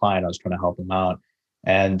with a client. I was trying to help him out,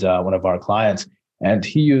 and one of our clients, and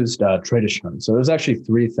he used trade assurance. So there's actually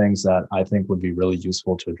 3 things that I think would be really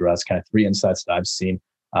useful to address, kind of 3 insights that I've seen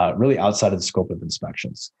really outside of the scope of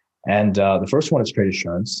inspections. And the first one is trade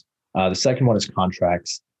assurance. The second one is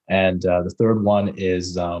contracts. And the third one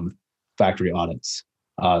is factory audits.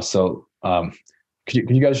 So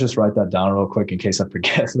can you guys just write that down real quick in case I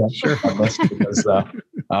forget that? Sure. Because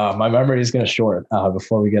my memory is going to short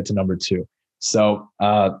before we get to number 2. So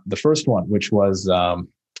the first one, which was, I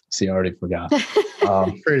already forgot.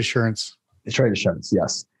 Trade assurance. Trade assurance,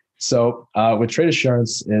 yes. So with trade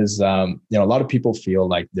assurance is, a lot of people feel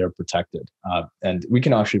like they're protected. And we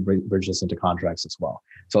can actually bridge this into contracts as well.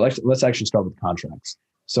 So let's actually start with contracts.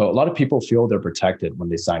 So a lot of people feel they're protected when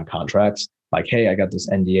they sign contracts. Like, hey, I got this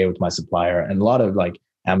NDA with my supplier. And a lot of like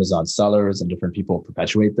Amazon sellers and different people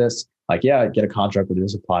perpetuate this. Like, yeah, get a contract with your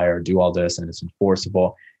supplier, do all this, and it's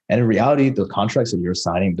enforceable. And in reality, the contracts that you're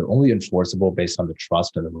signing, they're only enforceable based on the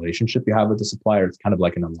trust and the relationship you have with the supplier. It's kind of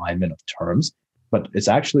like an alignment of terms, but it's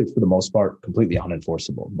actually, for the most part, completely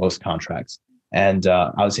unenforceable, most contracts. And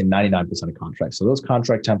I would say 99% of contracts. So those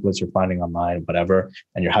contract templates you're finding online, whatever,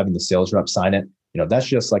 and you're having the sales rep sign it, that's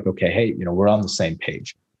just like, okay, hey, we're on the same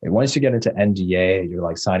page. And once you get into NDA, you're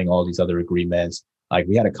like signing all these other agreements. Like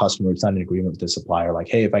we had a customer who signed an agreement with the supplier, like,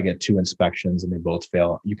 hey, if I get 2 inspections and they both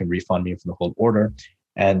fail, you can refund me for the whole order.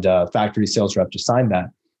 And factory sales rep just signed that.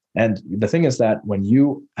 And the thing is that when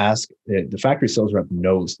you ask, the factory sales rep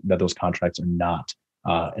knows that those contracts are not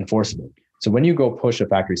enforceable. So when you go push a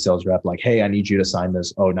factory sales rep, like, hey, I need you to sign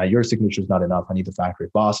this. Oh, now your signature is not enough. I need the factory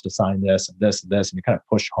boss to sign this and this and this. And you kind of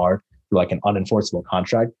push hard for like an unenforceable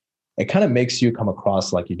contract. It kind of makes you come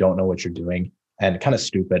across like you don't know what you're doing and kind of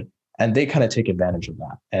stupid. And they kind of take advantage of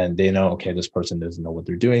that. And they know, okay, this person doesn't know what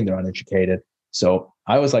they're doing. They're uneducated. So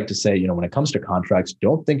I always like to say, when it comes to contracts,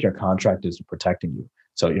 don't think your contract is protecting you.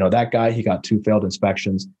 So, that guy, he got 2 failed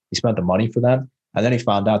inspections. He spent the money for them. And then he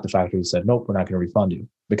found out the factory said, nope, we're not going to refund you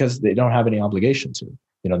because they don't have any obligation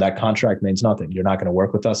to. That contract means nothing. You're not going to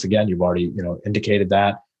work with us again. You've already, indicated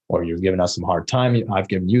that, or you've given us some hard time. I've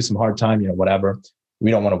given you some hard time, whatever.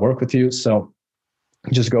 We don't want to work with you. So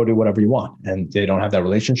just go do whatever you want. And they don't have that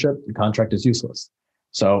relationship. The contract is useless.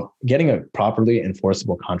 So getting a properly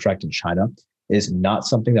enforceable contract in China is not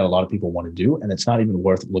something that a lot of people want to do. And it's not even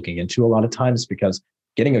worth looking into a lot of times because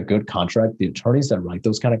getting a good contract, the attorneys that write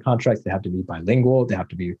those kind of contracts, they have to be bilingual. They have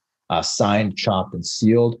to be signed, chopped, and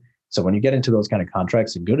sealed. So when you get into those kind of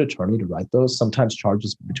contracts, a good attorney to write those sometimes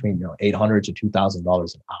charges between $800 to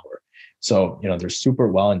 $2,000 an hour. So, they're super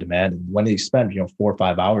well in demand. And when they spend, 4 or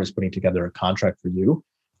 5 hours putting together a contract for you,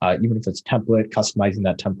 even if it's template, customizing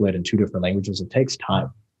that template in 2 different languages, it takes time.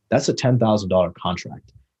 That's a $10,000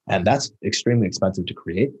 contract. And that's extremely expensive to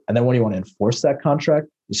create. And then when you want to enforce that contract,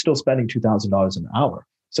 you're still spending $2,000 an hour.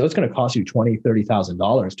 So it's going to cost you $20,000,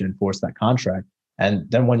 $30,000 to enforce that contract. And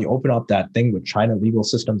then when you open up that thing with China legal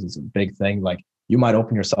systems, it's a big thing. Like you might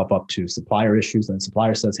open yourself up to supplier issues, and the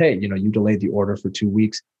supplier says, hey, you delayed the order for 2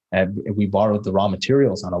 weeks and we borrowed the raw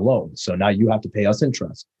materials on a loan. So now you have to pay us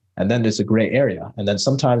interest. And then there's a gray area. And then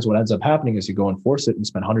sometimes what ends up happening is you go enforce it and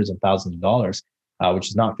spend hundreds of thousands of dollars, which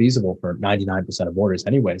is not feasible for 99% of orders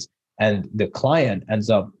anyways. And the client ends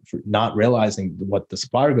up not realizing what the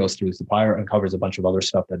supplier goes through. The supplier uncovers a bunch of other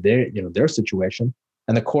stuff that their situation,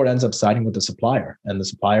 and the court ends up siding with the supplier. And the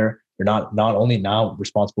supplier, you're not only now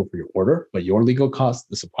responsible for your order, but your legal costs,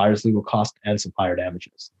 the supplier's legal cost, and supplier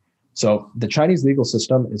damages. So the Chinese legal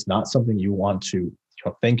system is not something you want to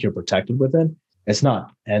think you're protected within. It's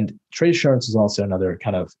not. And trade assurance is also another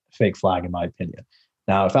kind of fake flag, in my opinion.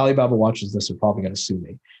 Now, if Alibaba watches this, they're probably going to sue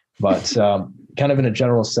me. But kind of in a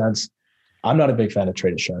general sense, I'm not a big fan of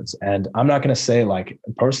trade assurance. And I'm not going to say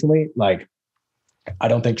personally, I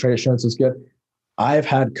don't think trade assurance is good. I've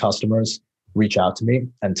had customers reach out to me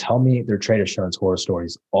and tell me their trade assurance horror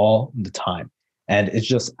stories all the time. And it's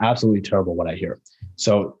just absolutely terrible what I hear.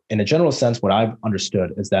 So in a general sense, what I've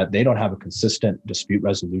understood is that they don't have a consistent dispute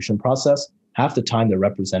resolution process. Half the time, their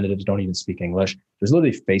representatives don't even speak English. There's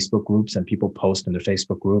literally Facebook groups, and people post in their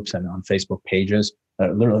Facebook groups and on Facebook pages,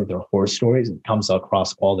 literally their horror stories. It comes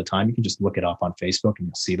across all the time. You can just look it up on Facebook and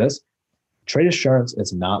you'll see this. Trade assurance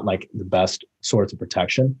is not the best source of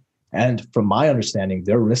protection. And from my understanding,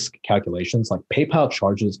 their risk calculations, like PayPal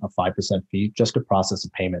charges a 5% fee just to process a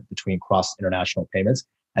payment between cross-international payments.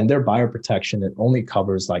 And their buyer protection, it only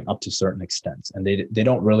covers up to certain extents. And they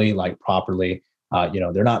don't really properly,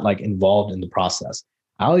 they're not involved in the process.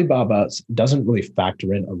 Alibaba doesn't really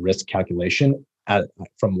factor in a risk calculation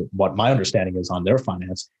from what my understanding is on their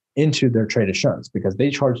finance into their trade assurance, because they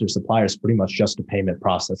charge their suppliers pretty much just a payment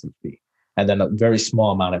processing fee and then a very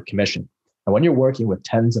small amount of commission. And when you're working with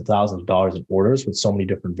tens of thousands of dollars in orders with so many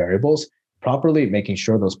different variables, properly making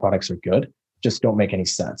sure those products are good just don't make any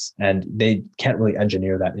sense. And they can't really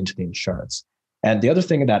engineer that into the insurance. And the other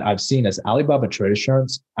thing that I've seen is Alibaba Trade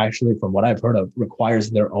Assurance, actually, from what I've heard of, requires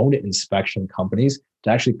their own inspection companies to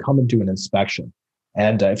actually come and do an inspection.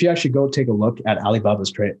 And if you actually go take a look at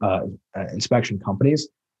Alibaba's inspection companies,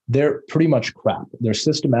 they're pretty much crap. They're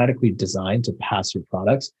systematically designed to pass your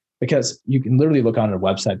products, because you can literally look on their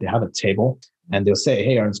website. They have a table and they'll say,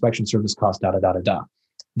 hey, our inspection service costs da, da, da, da, da.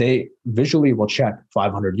 They visually will check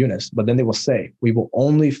 500 units, but then they will say, we will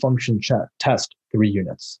only test 3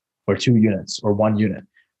 units or 2 units or 1 unit.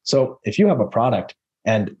 So if you have a product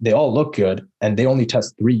and they all look good and they only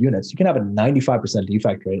test 3 units, you can have a 95%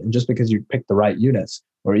 defect rate. And just because you pick the right units,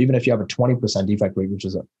 or even if you have a 20% defect rate, which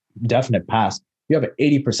is a definite pass, you have an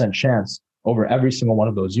 80% chance over every single one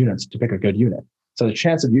of those units to pick a good unit. So the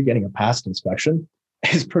chance of you getting a passed inspection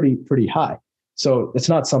is pretty high. So it's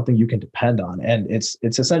not something you can depend on. And it's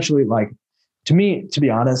essentially to me, to be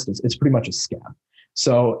honest, it's pretty much a scam.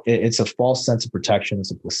 So it's a false sense of protection.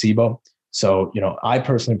 It's a placebo. So, I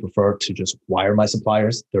personally prefer to just wire my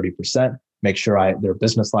suppliers 30%, make sure their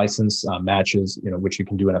business license matches, which you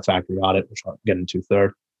can do in a factory audit, which I'll get into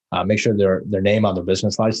third. Make sure their name on their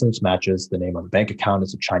business license matches the name on the bank account.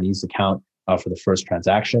 It's a Chinese account for the first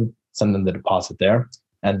transaction. Send them the deposit there.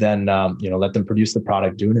 And then, let them produce the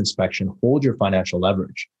product, do an inspection, hold your financial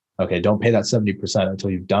leverage. Okay, don't pay that 70%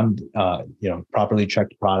 until you've done, properly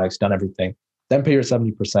checked the products, done everything. Then pay your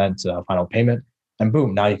 70% final payment, and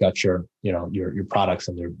boom, now you got your products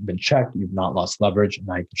and they've been checked. You've not lost leverage, and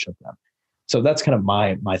now you can ship them. So that's kind of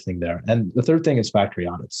my thing there. And the third thing is factory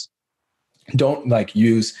audits. Don't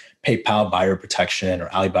use PayPal buyer protection or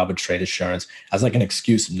Alibaba Trade Assurance as an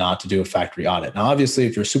excuse not to do a factory audit. Now, obviously,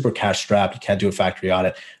 if you're super cash strapped, you can't do a factory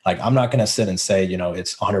audit. I'm not going to sit and say,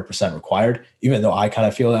 it's 100% required, even though I kind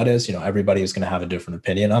of feel that is. Everybody is going to have a different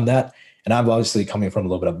opinion on that. And I'm obviously coming from a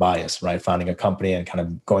little bit of bias, right? Founding a company and kind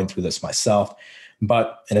of going through this myself.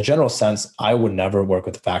 But in a general sense, I would never work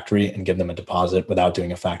with a factory and give them a deposit without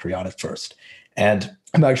doing a factory audit first. And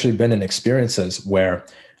I've actually been in experiences where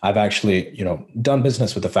I've actually, done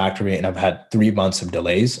business with the factory, and I've had 3 months of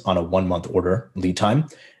delays on a 1 month order lead time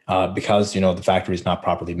because, the factory is not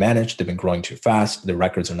properly managed. They've been growing too fast. The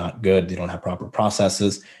records are not good. They don't have proper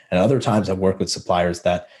processes. And other times I've worked with suppliers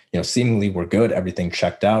that, seemingly were good, everything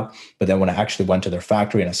checked out. But then when I actually went to their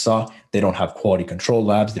factory and I saw they don't have quality control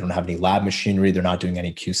labs, they don't have any lab machinery, they're not doing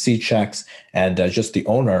any QC checks. And just the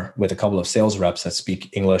owner with a couple of sales reps that speak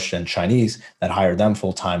English and Chinese that hire them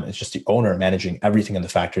full time, it's just the owner managing everything in the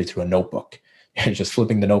factory through a notebook. Just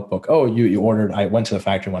flipping the notebook. Oh, you ordered, I went to the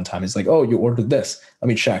factory one time. He's like, oh, you ordered this. Let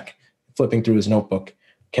me check. Flipping through his notebook.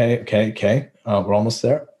 Okay. We're almost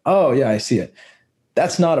there. Oh, yeah, I see it.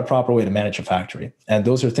 That's not a proper way to manage a factory. And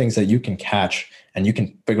those are things that you can catch and you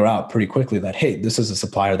can figure out pretty quickly that, hey, this is a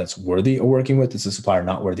supplier that's worthy of working with. This is a supplier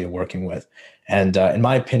not worthy of working with. And in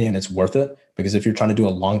my opinion, it's worth it, because if you're trying to do a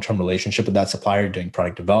long-term relationship with that supplier, doing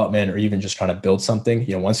product development, or even just trying to build something,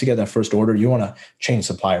 once you get that first order, you want to change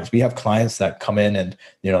suppliers. We have clients that come in and,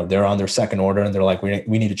 they're on their second order and they're like,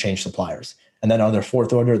 we need to change suppliers. And then on their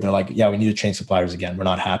fourth order, they're like, yeah, we need to change suppliers again. We're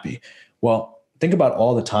not happy. Well, think about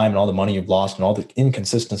all the time and all the money you've lost and all the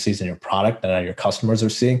inconsistencies in your product that your customers are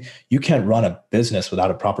seeing. You can't run a business without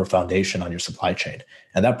a proper foundation on your supply chain.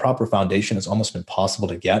 And that proper foundation is almost impossible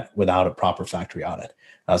to get without a proper factory audit.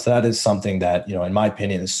 So that is something that, in my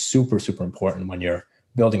opinion, is super, super important when you're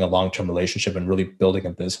building a long-term relationship and really building a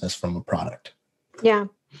business from a product. Yeah.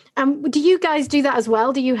 Do you guys do that as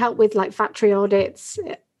well? Do you help with like factory audits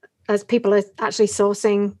as people are actually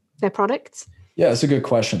sourcing their products? Yeah, it's a good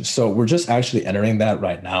question. So we're just actually entering that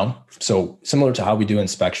right now. So similar to how we do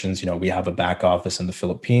inspections, we have a back office in the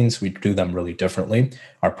Philippines. We do them really differently.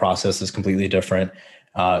 Our process is completely different.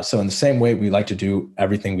 So in the same way, we like to do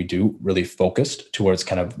everything we do really focused towards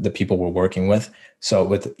kind of the people we're working with.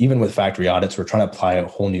 So even with factory audits, we're trying to apply a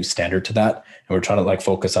whole new standard to that. And we're trying to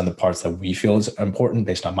focus on the parts that we feel is important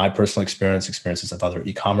based on my personal experiences of other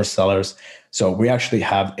e-commerce sellers. So we actually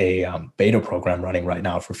have a beta program running right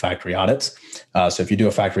now for factory audits. So if you do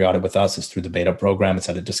a factory audit with us, it's through the beta program. It's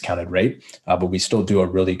at a discounted rate, but we still do a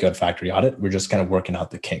really good factory audit. We're just kind of working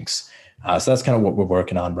out the kinks. So that's kind of what we're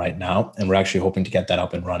working on right now. And we're actually hoping to get that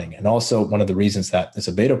up and running. And also one of the reasons that it's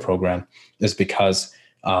a beta program is because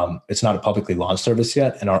it's not a publicly launched service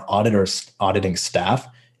yet. And our auditing staff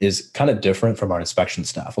is kind of different from our inspection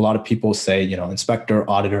staff. A lot of people say, inspector,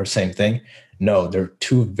 auditor, same thing. No, they're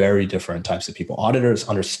two very different types of people. Auditors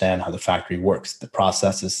understand how the factory works, the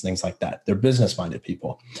processes, things like that. They're business-minded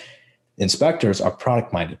people. Inspectors are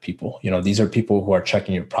product-minded people. These are people who are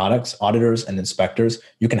checking your products. Auditors and inspectors,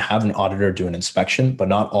 you can have an auditor do an inspection, but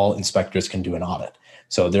not all inspectors can do an audit.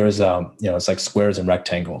 So there's, it's like squares and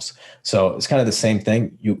rectangles. So it's kind of the same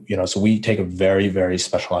thing. So we take a very, very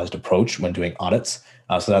specialized approach when doing audits.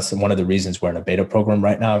 So that's one of the reasons we're in a beta program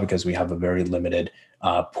right now, because we have a very limited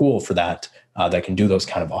pool for that can do those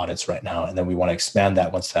kind of audits right now. And then we want to expand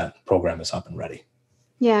that once that program is up and ready.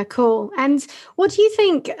 Yeah, cool. And what do you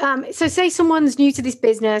think? So say someone's new to this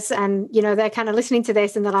business and, they're kind of listening to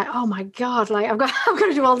this and they're like, oh my God, I've got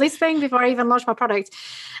to do all this thing before I even launch my product.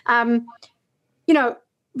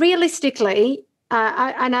 Realistically,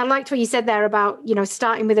 and I liked what you said there about,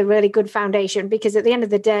 starting with a really good foundation, because at the end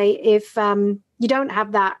of the day, if you don't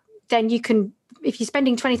have that, then if you're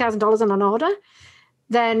spending $20,000 on an order,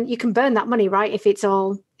 then you can burn that money, right? If it's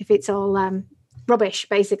all rubbish,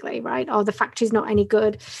 basically, right? Or the factory's not any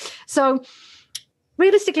good. So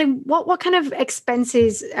realistically, what kind of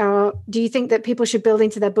expenses do you think that people should build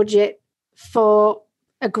into their budget for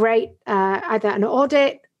a great, either an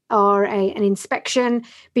audit or an inspection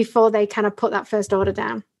before they kind of put that first order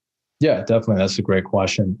down? Yeah, definitely. That's a great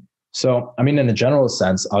question. So, in a general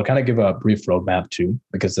sense, I'll kind of give a brief roadmap too,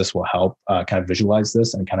 because this will help kind of visualize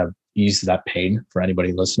this and kind of ease that pain for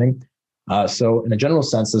anybody listening. So in a general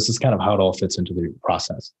sense, this is kind of how it all fits into the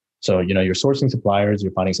process. So, you're sourcing suppliers,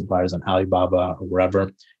 you're finding suppliers on Alibaba or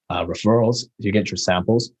wherever, referrals, you get your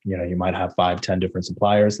samples, you might have 5-10 different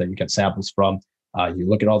suppliers that you get samples from. You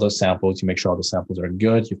look at all those samples, you make sure all the samples are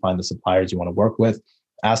good. You find the suppliers you want to work with,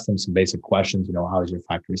 ask them some basic questions, how is your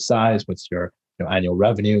factory size? What's your annual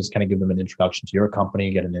revenues? Kind of give them an introduction to your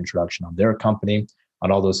company, get an introduction on their company,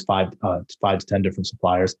 on all those 5 to 10 different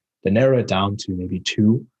suppliers. Then narrow it down to maybe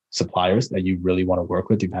 2 suppliers that you really want to work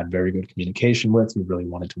with, you've had very good communication with, you really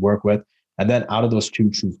wanted to work with. And then out of those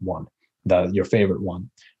 2, choose one, your favorite one.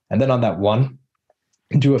 And then on that one,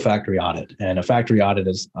 do a factory audit. And a factory audit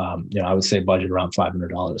is, I would say budget around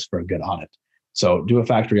 $500 for a good audit. So do a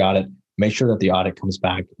factory audit, make sure that the audit comes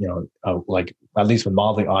back, like at least with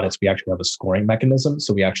Mobley audits, we actually have a scoring mechanism.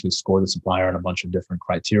 So we actually score the supplier on a bunch of different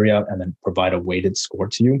criteria and then provide a weighted score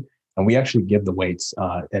to you. And we actually give the weights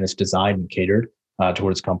and it's designed and catered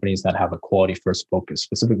towards companies that have a quality first focus,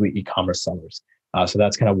 specifically e-commerce sellers. So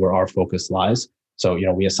that's kind of where our focus lies. So,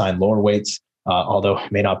 we assign lower weights, although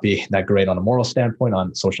it may not be that great on a moral standpoint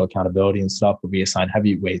on social accountability and stuff, but we assign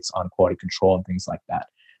heavy weights on quality control and things like that.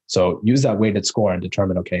 So use that weighted score and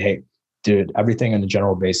determine, okay, hey, did everything on a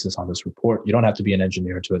general basis on this report? You don't have to be an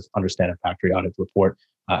engineer to understand a factory audit report.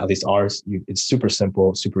 At least ours, it's super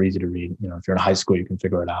simple, super easy to read. If you're in high school, you can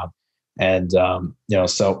figure it out. And,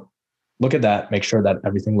 so look at that, make sure that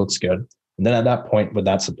everything looks good. And then at that point with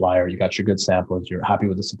that supplier, you got your good samples, you're happy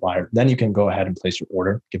with the supplier. Then you can go ahead and place your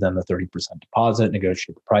order, give them the 30% deposit,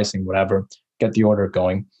 negotiate the pricing, whatever, get the order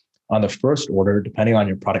going. On the first order, depending on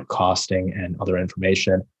your product costing and other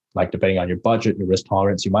information, like depending on your budget, your risk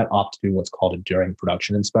tolerance, you might opt to do what's called a during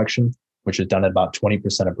production inspection, which is done at about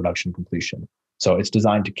 20% of production completion. So it's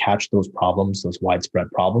designed to catch those problems, those widespread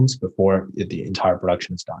problems before the entire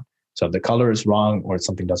production is done. So if the color is wrong or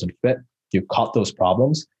something doesn't fit, you've caught those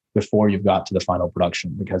problems before you've got to the final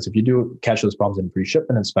production. Because if you do catch those problems in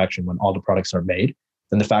pre-shipment inspection when all the products are made,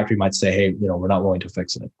 then the factory might say, hey, we're not willing to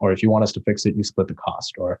fix it. Or if you want us to fix it, you split the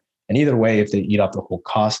cost. And either way, if they eat up the whole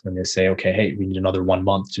cost, then they say, okay, hey, we need another 1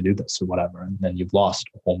 month to do this or whatever. And then you've lost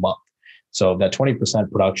a whole month. So that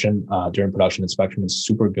 20% production during production inspection is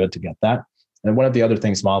super good to get that. And one of the other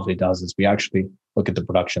things Mavli does is we actually look at the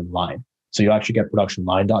production line. So you'll actually get production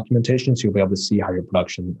line documentation. So you'll be able to see how your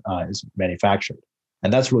production is manufactured.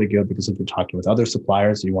 And that's really good because if you're talking with other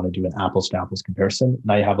suppliers, you want to do an apples to apples comparison.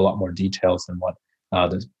 Now you have a lot more details than what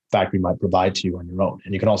the factory might provide to you on your own.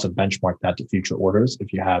 And you can also benchmark that to future orders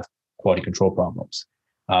if you have quality control problems.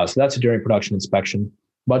 So that's a during production inspection.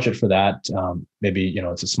 Budget for that, maybe,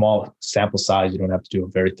 it's a small sample size. You don't have to do a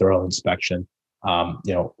very thorough inspection.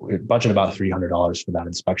 Budget about $300 for that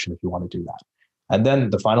inspection if you want to do that. And then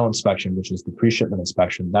the final inspection, which is the pre-shipment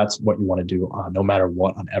inspection, that's what you want to do no matter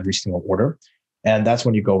what on every single order. And that's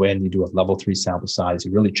when you go in, you do a level 3 sample size,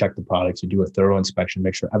 you really check the products, you do a thorough inspection,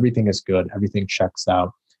 make sure everything is good, everything checks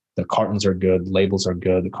out, the cartons are good, labels are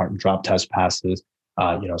good, the carton drop test passes,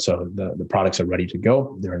 so the products are ready to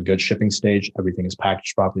go. They're in good shipping stage, everything is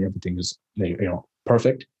packaged properly, everything is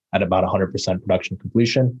perfect at about 100% production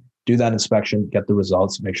completion. Do that inspection, get the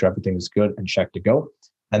results, make sure everything is good and check to go.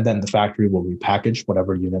 And then the factory will repackage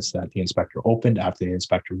whatever units that the inspector opened after the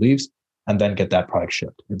inspector leaves, and then get that product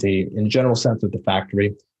shipped. In general sense, if the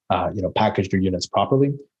factory, packaged your units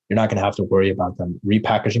properly, you're not going to have to worry about them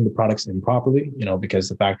repackaging the products improperly, because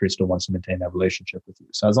the factory still wants to maintain that relationship with you.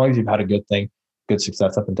 So as long as you've had a good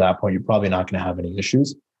success up until that point, you're probably not going to have any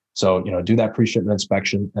issues. So, do that pre-shipment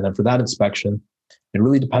inspection. And then for that inspection, it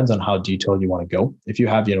really depends on how detailed you want to go. If you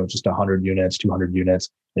have, just 100 units, 200 units,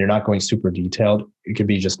 and you're not going super detailed, it could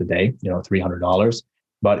be just a day, $300.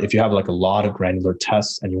 But if you have like a lot of granular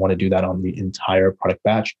tests and you want to do that on the entire product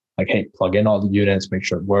batch, like, hey, plug in all the units, make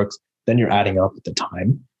sure it works, then you're adding up the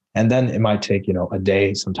time. And then it might take, a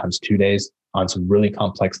day, sometimes 2 days. On some really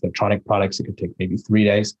complex electronic products, it could take maybe 3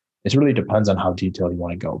 days. It really depends on how detailed you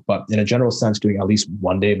want to go. But in a general sense, doing at least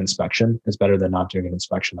 1 day of inspection is better than not doing an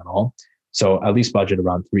inspection at all. So at least budget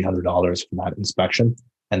around $300 for that inspection.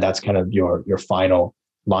 And that's kind of your final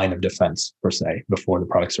line of defense, per se, before the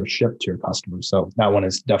products are shipped to your customers. So that one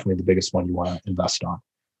is definitely the biggest one you want to invest on.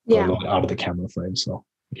 Yeah. Out of the camera frame. So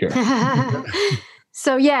here.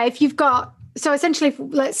 So yeah, if you've got, so essentially,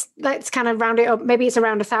 let's kind of round it up. Maybe it's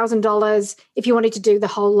around $1,000 if you wanted to do the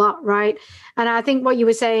whole lot, right? And I think what you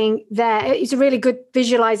were saying there is a really good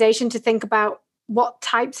visualization to think about what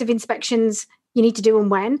types of inspections you need to do and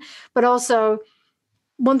when. But also,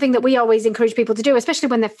 one thing that we always encourage people to do, especially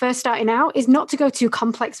when they're first starting out, is not to go too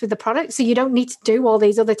complex with the product. So you don't need to do all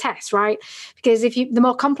these other tests, right? Because the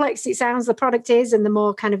more complex it sounds the product is, and the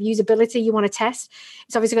more kind of usability you want to test,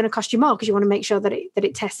 it's obviously going to cost you more because you want to make sure that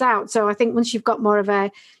it tests out. So I think once you've got more of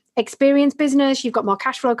a experienced business, you've got more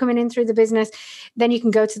cash flow coming in through the business, then you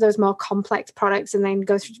can go to those more complex products and then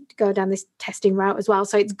go down this testing route as well.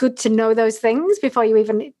 So it's good to know those things before you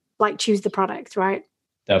even choose the product, right?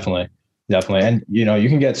 Definitely. And, you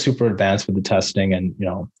can get super advanced with the testing, and,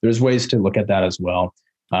 there's ways to look at that as well,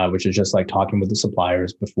 which is just like talking with the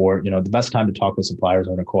suppliers before, the best time to talk with suppliers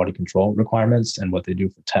on their quality control requirements and what they do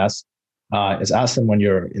for tests is ask them when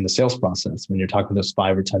you're in the sales process, when you're talking to those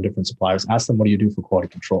 5 or 10 different suppliers, ask them, what do you do for quality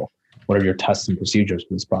control? What are your tests and procedures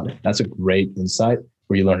for this product? That's a great insight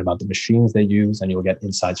where you learn about the machines they use, and you'll get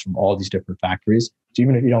insights from all these different factories. So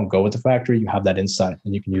even if you don't go with the factory, you have that insight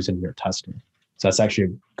and you can use it in your testing. So that's actually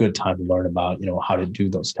a good time to learn about, how to do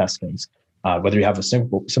those testings. Whether you have a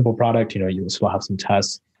simple product, you still have some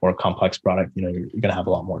tests, or a complex product, you're going to have a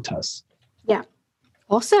lot more tests. Yeah.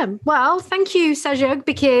 Awesome. Well, thank you, Sajog,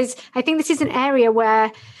 because I think this is an area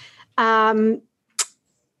where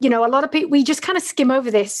a lot of people, we just kind of skim over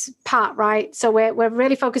this part, right? So we're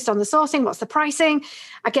really focused on the sourcing. What's the pricing?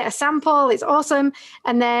 I get a sample. It's awesome.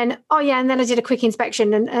 And then, and then I did a quick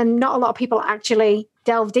inspection, and not a lot of people actually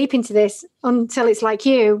delve deep into this until it's like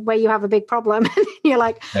you, where you have a big problem. You're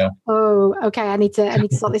like, oh, okay, I need to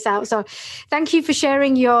sort this out. So thank you for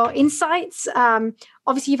sharing your insights.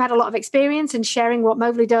 Obviously, you've had a lot of experience in sharing what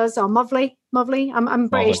Movely does, or Movely. I'm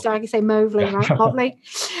British, so I can say Movely, right? Movely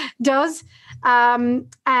does. And,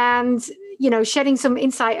 shedding some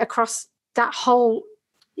insight across that whole,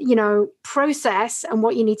 process and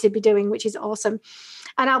what you need to be doing, which is awesome.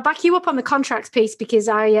 And I'll back you up on the contracts piece, because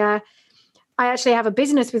I actually have a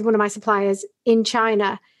business with one of my suppliers in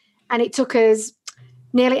China, and it took us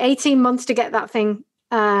nearly 18 months to get that thing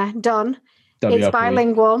done. It's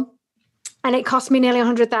bilingual, and it cost me nearly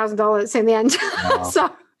 $100,000 in the end. Wow.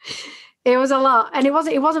 So it was a lot, and it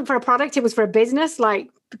wasn't for a product; it was for a business,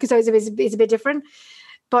 because it's a bit different.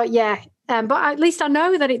 But but at least I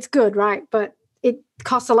know that it's good, right? But it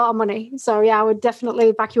costs a lot of money. So I would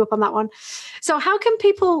definitely back you up on that one. So how can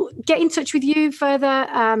people get in touch with you further?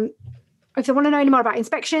 If they want to know any more about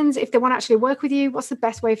inspections, if they want to actually work with you, what's the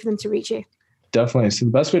best way for them to reach you? Definitely. So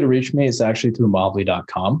the best way to reach me is actually through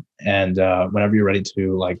movely.com. And whenever you're ready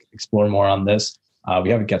to explore more on this, we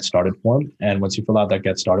have a get started form. And once you fill out that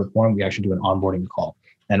get started form, we actually do an onboarding call.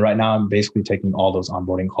 And right now I'm basically taking all those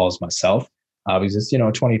onboarding calls myself, because it's, a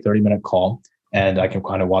 20, 30-minute call. And I can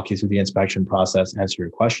kind of walk you through the inspection process, answer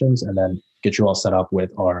your questions, and then get you all set up with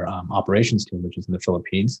our operations team, which is in the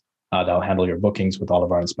Philippines. That'll handle your bookings with all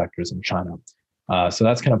of our inspectors in China. So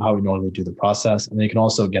that's kind of how we normally do the process. And then you can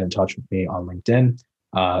also get in touch with me on LinkedIn.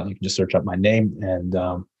 You can just search up my name. And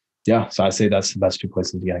so I say that's the best two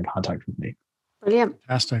places to get in contact with me. Brilliant.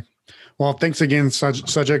 Fantastic. Well, thanks again,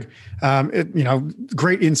 Sajag.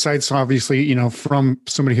 Great insights, obviously, from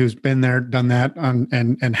somebody who's been there, done that,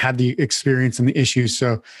 and had the experience and the issues.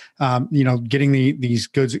 So, getting these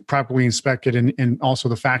goods properly inspected, and also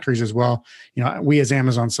the factories as well. We as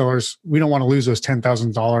Amazon sellers, we don't want to lose those $10,000,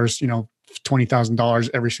 $20,000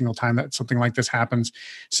 every single time that something like this happens.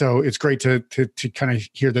 So it's great to kind of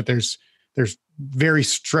hear that there's very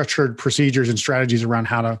structured procedures and strategies around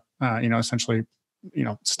how to, essentially,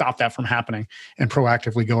 stop that from happening and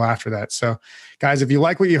proactively go after that. So guys, if you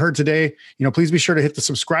like what you heard today, please be sure to hit the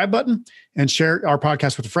subscribe button and share our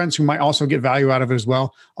podcast with friends who might also get value out of it as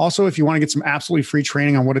well. Also, if you want to get some absolutely free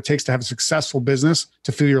training on what it takes to have a successful business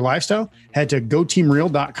to fuel your lifestyle, head to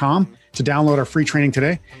goteamreal.com to download our free training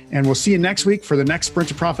today. And we'll see you next week for the next Sprint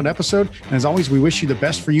to Profit episode. And as always, we wish you the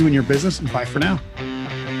best for you and your business, and bye for now.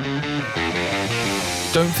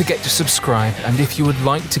 Don't forget to subscribe, and if you would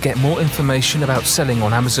like to get more information about selling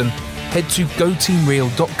on Amazon, head to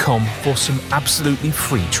goteamreal.com for some absolutely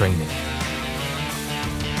free training.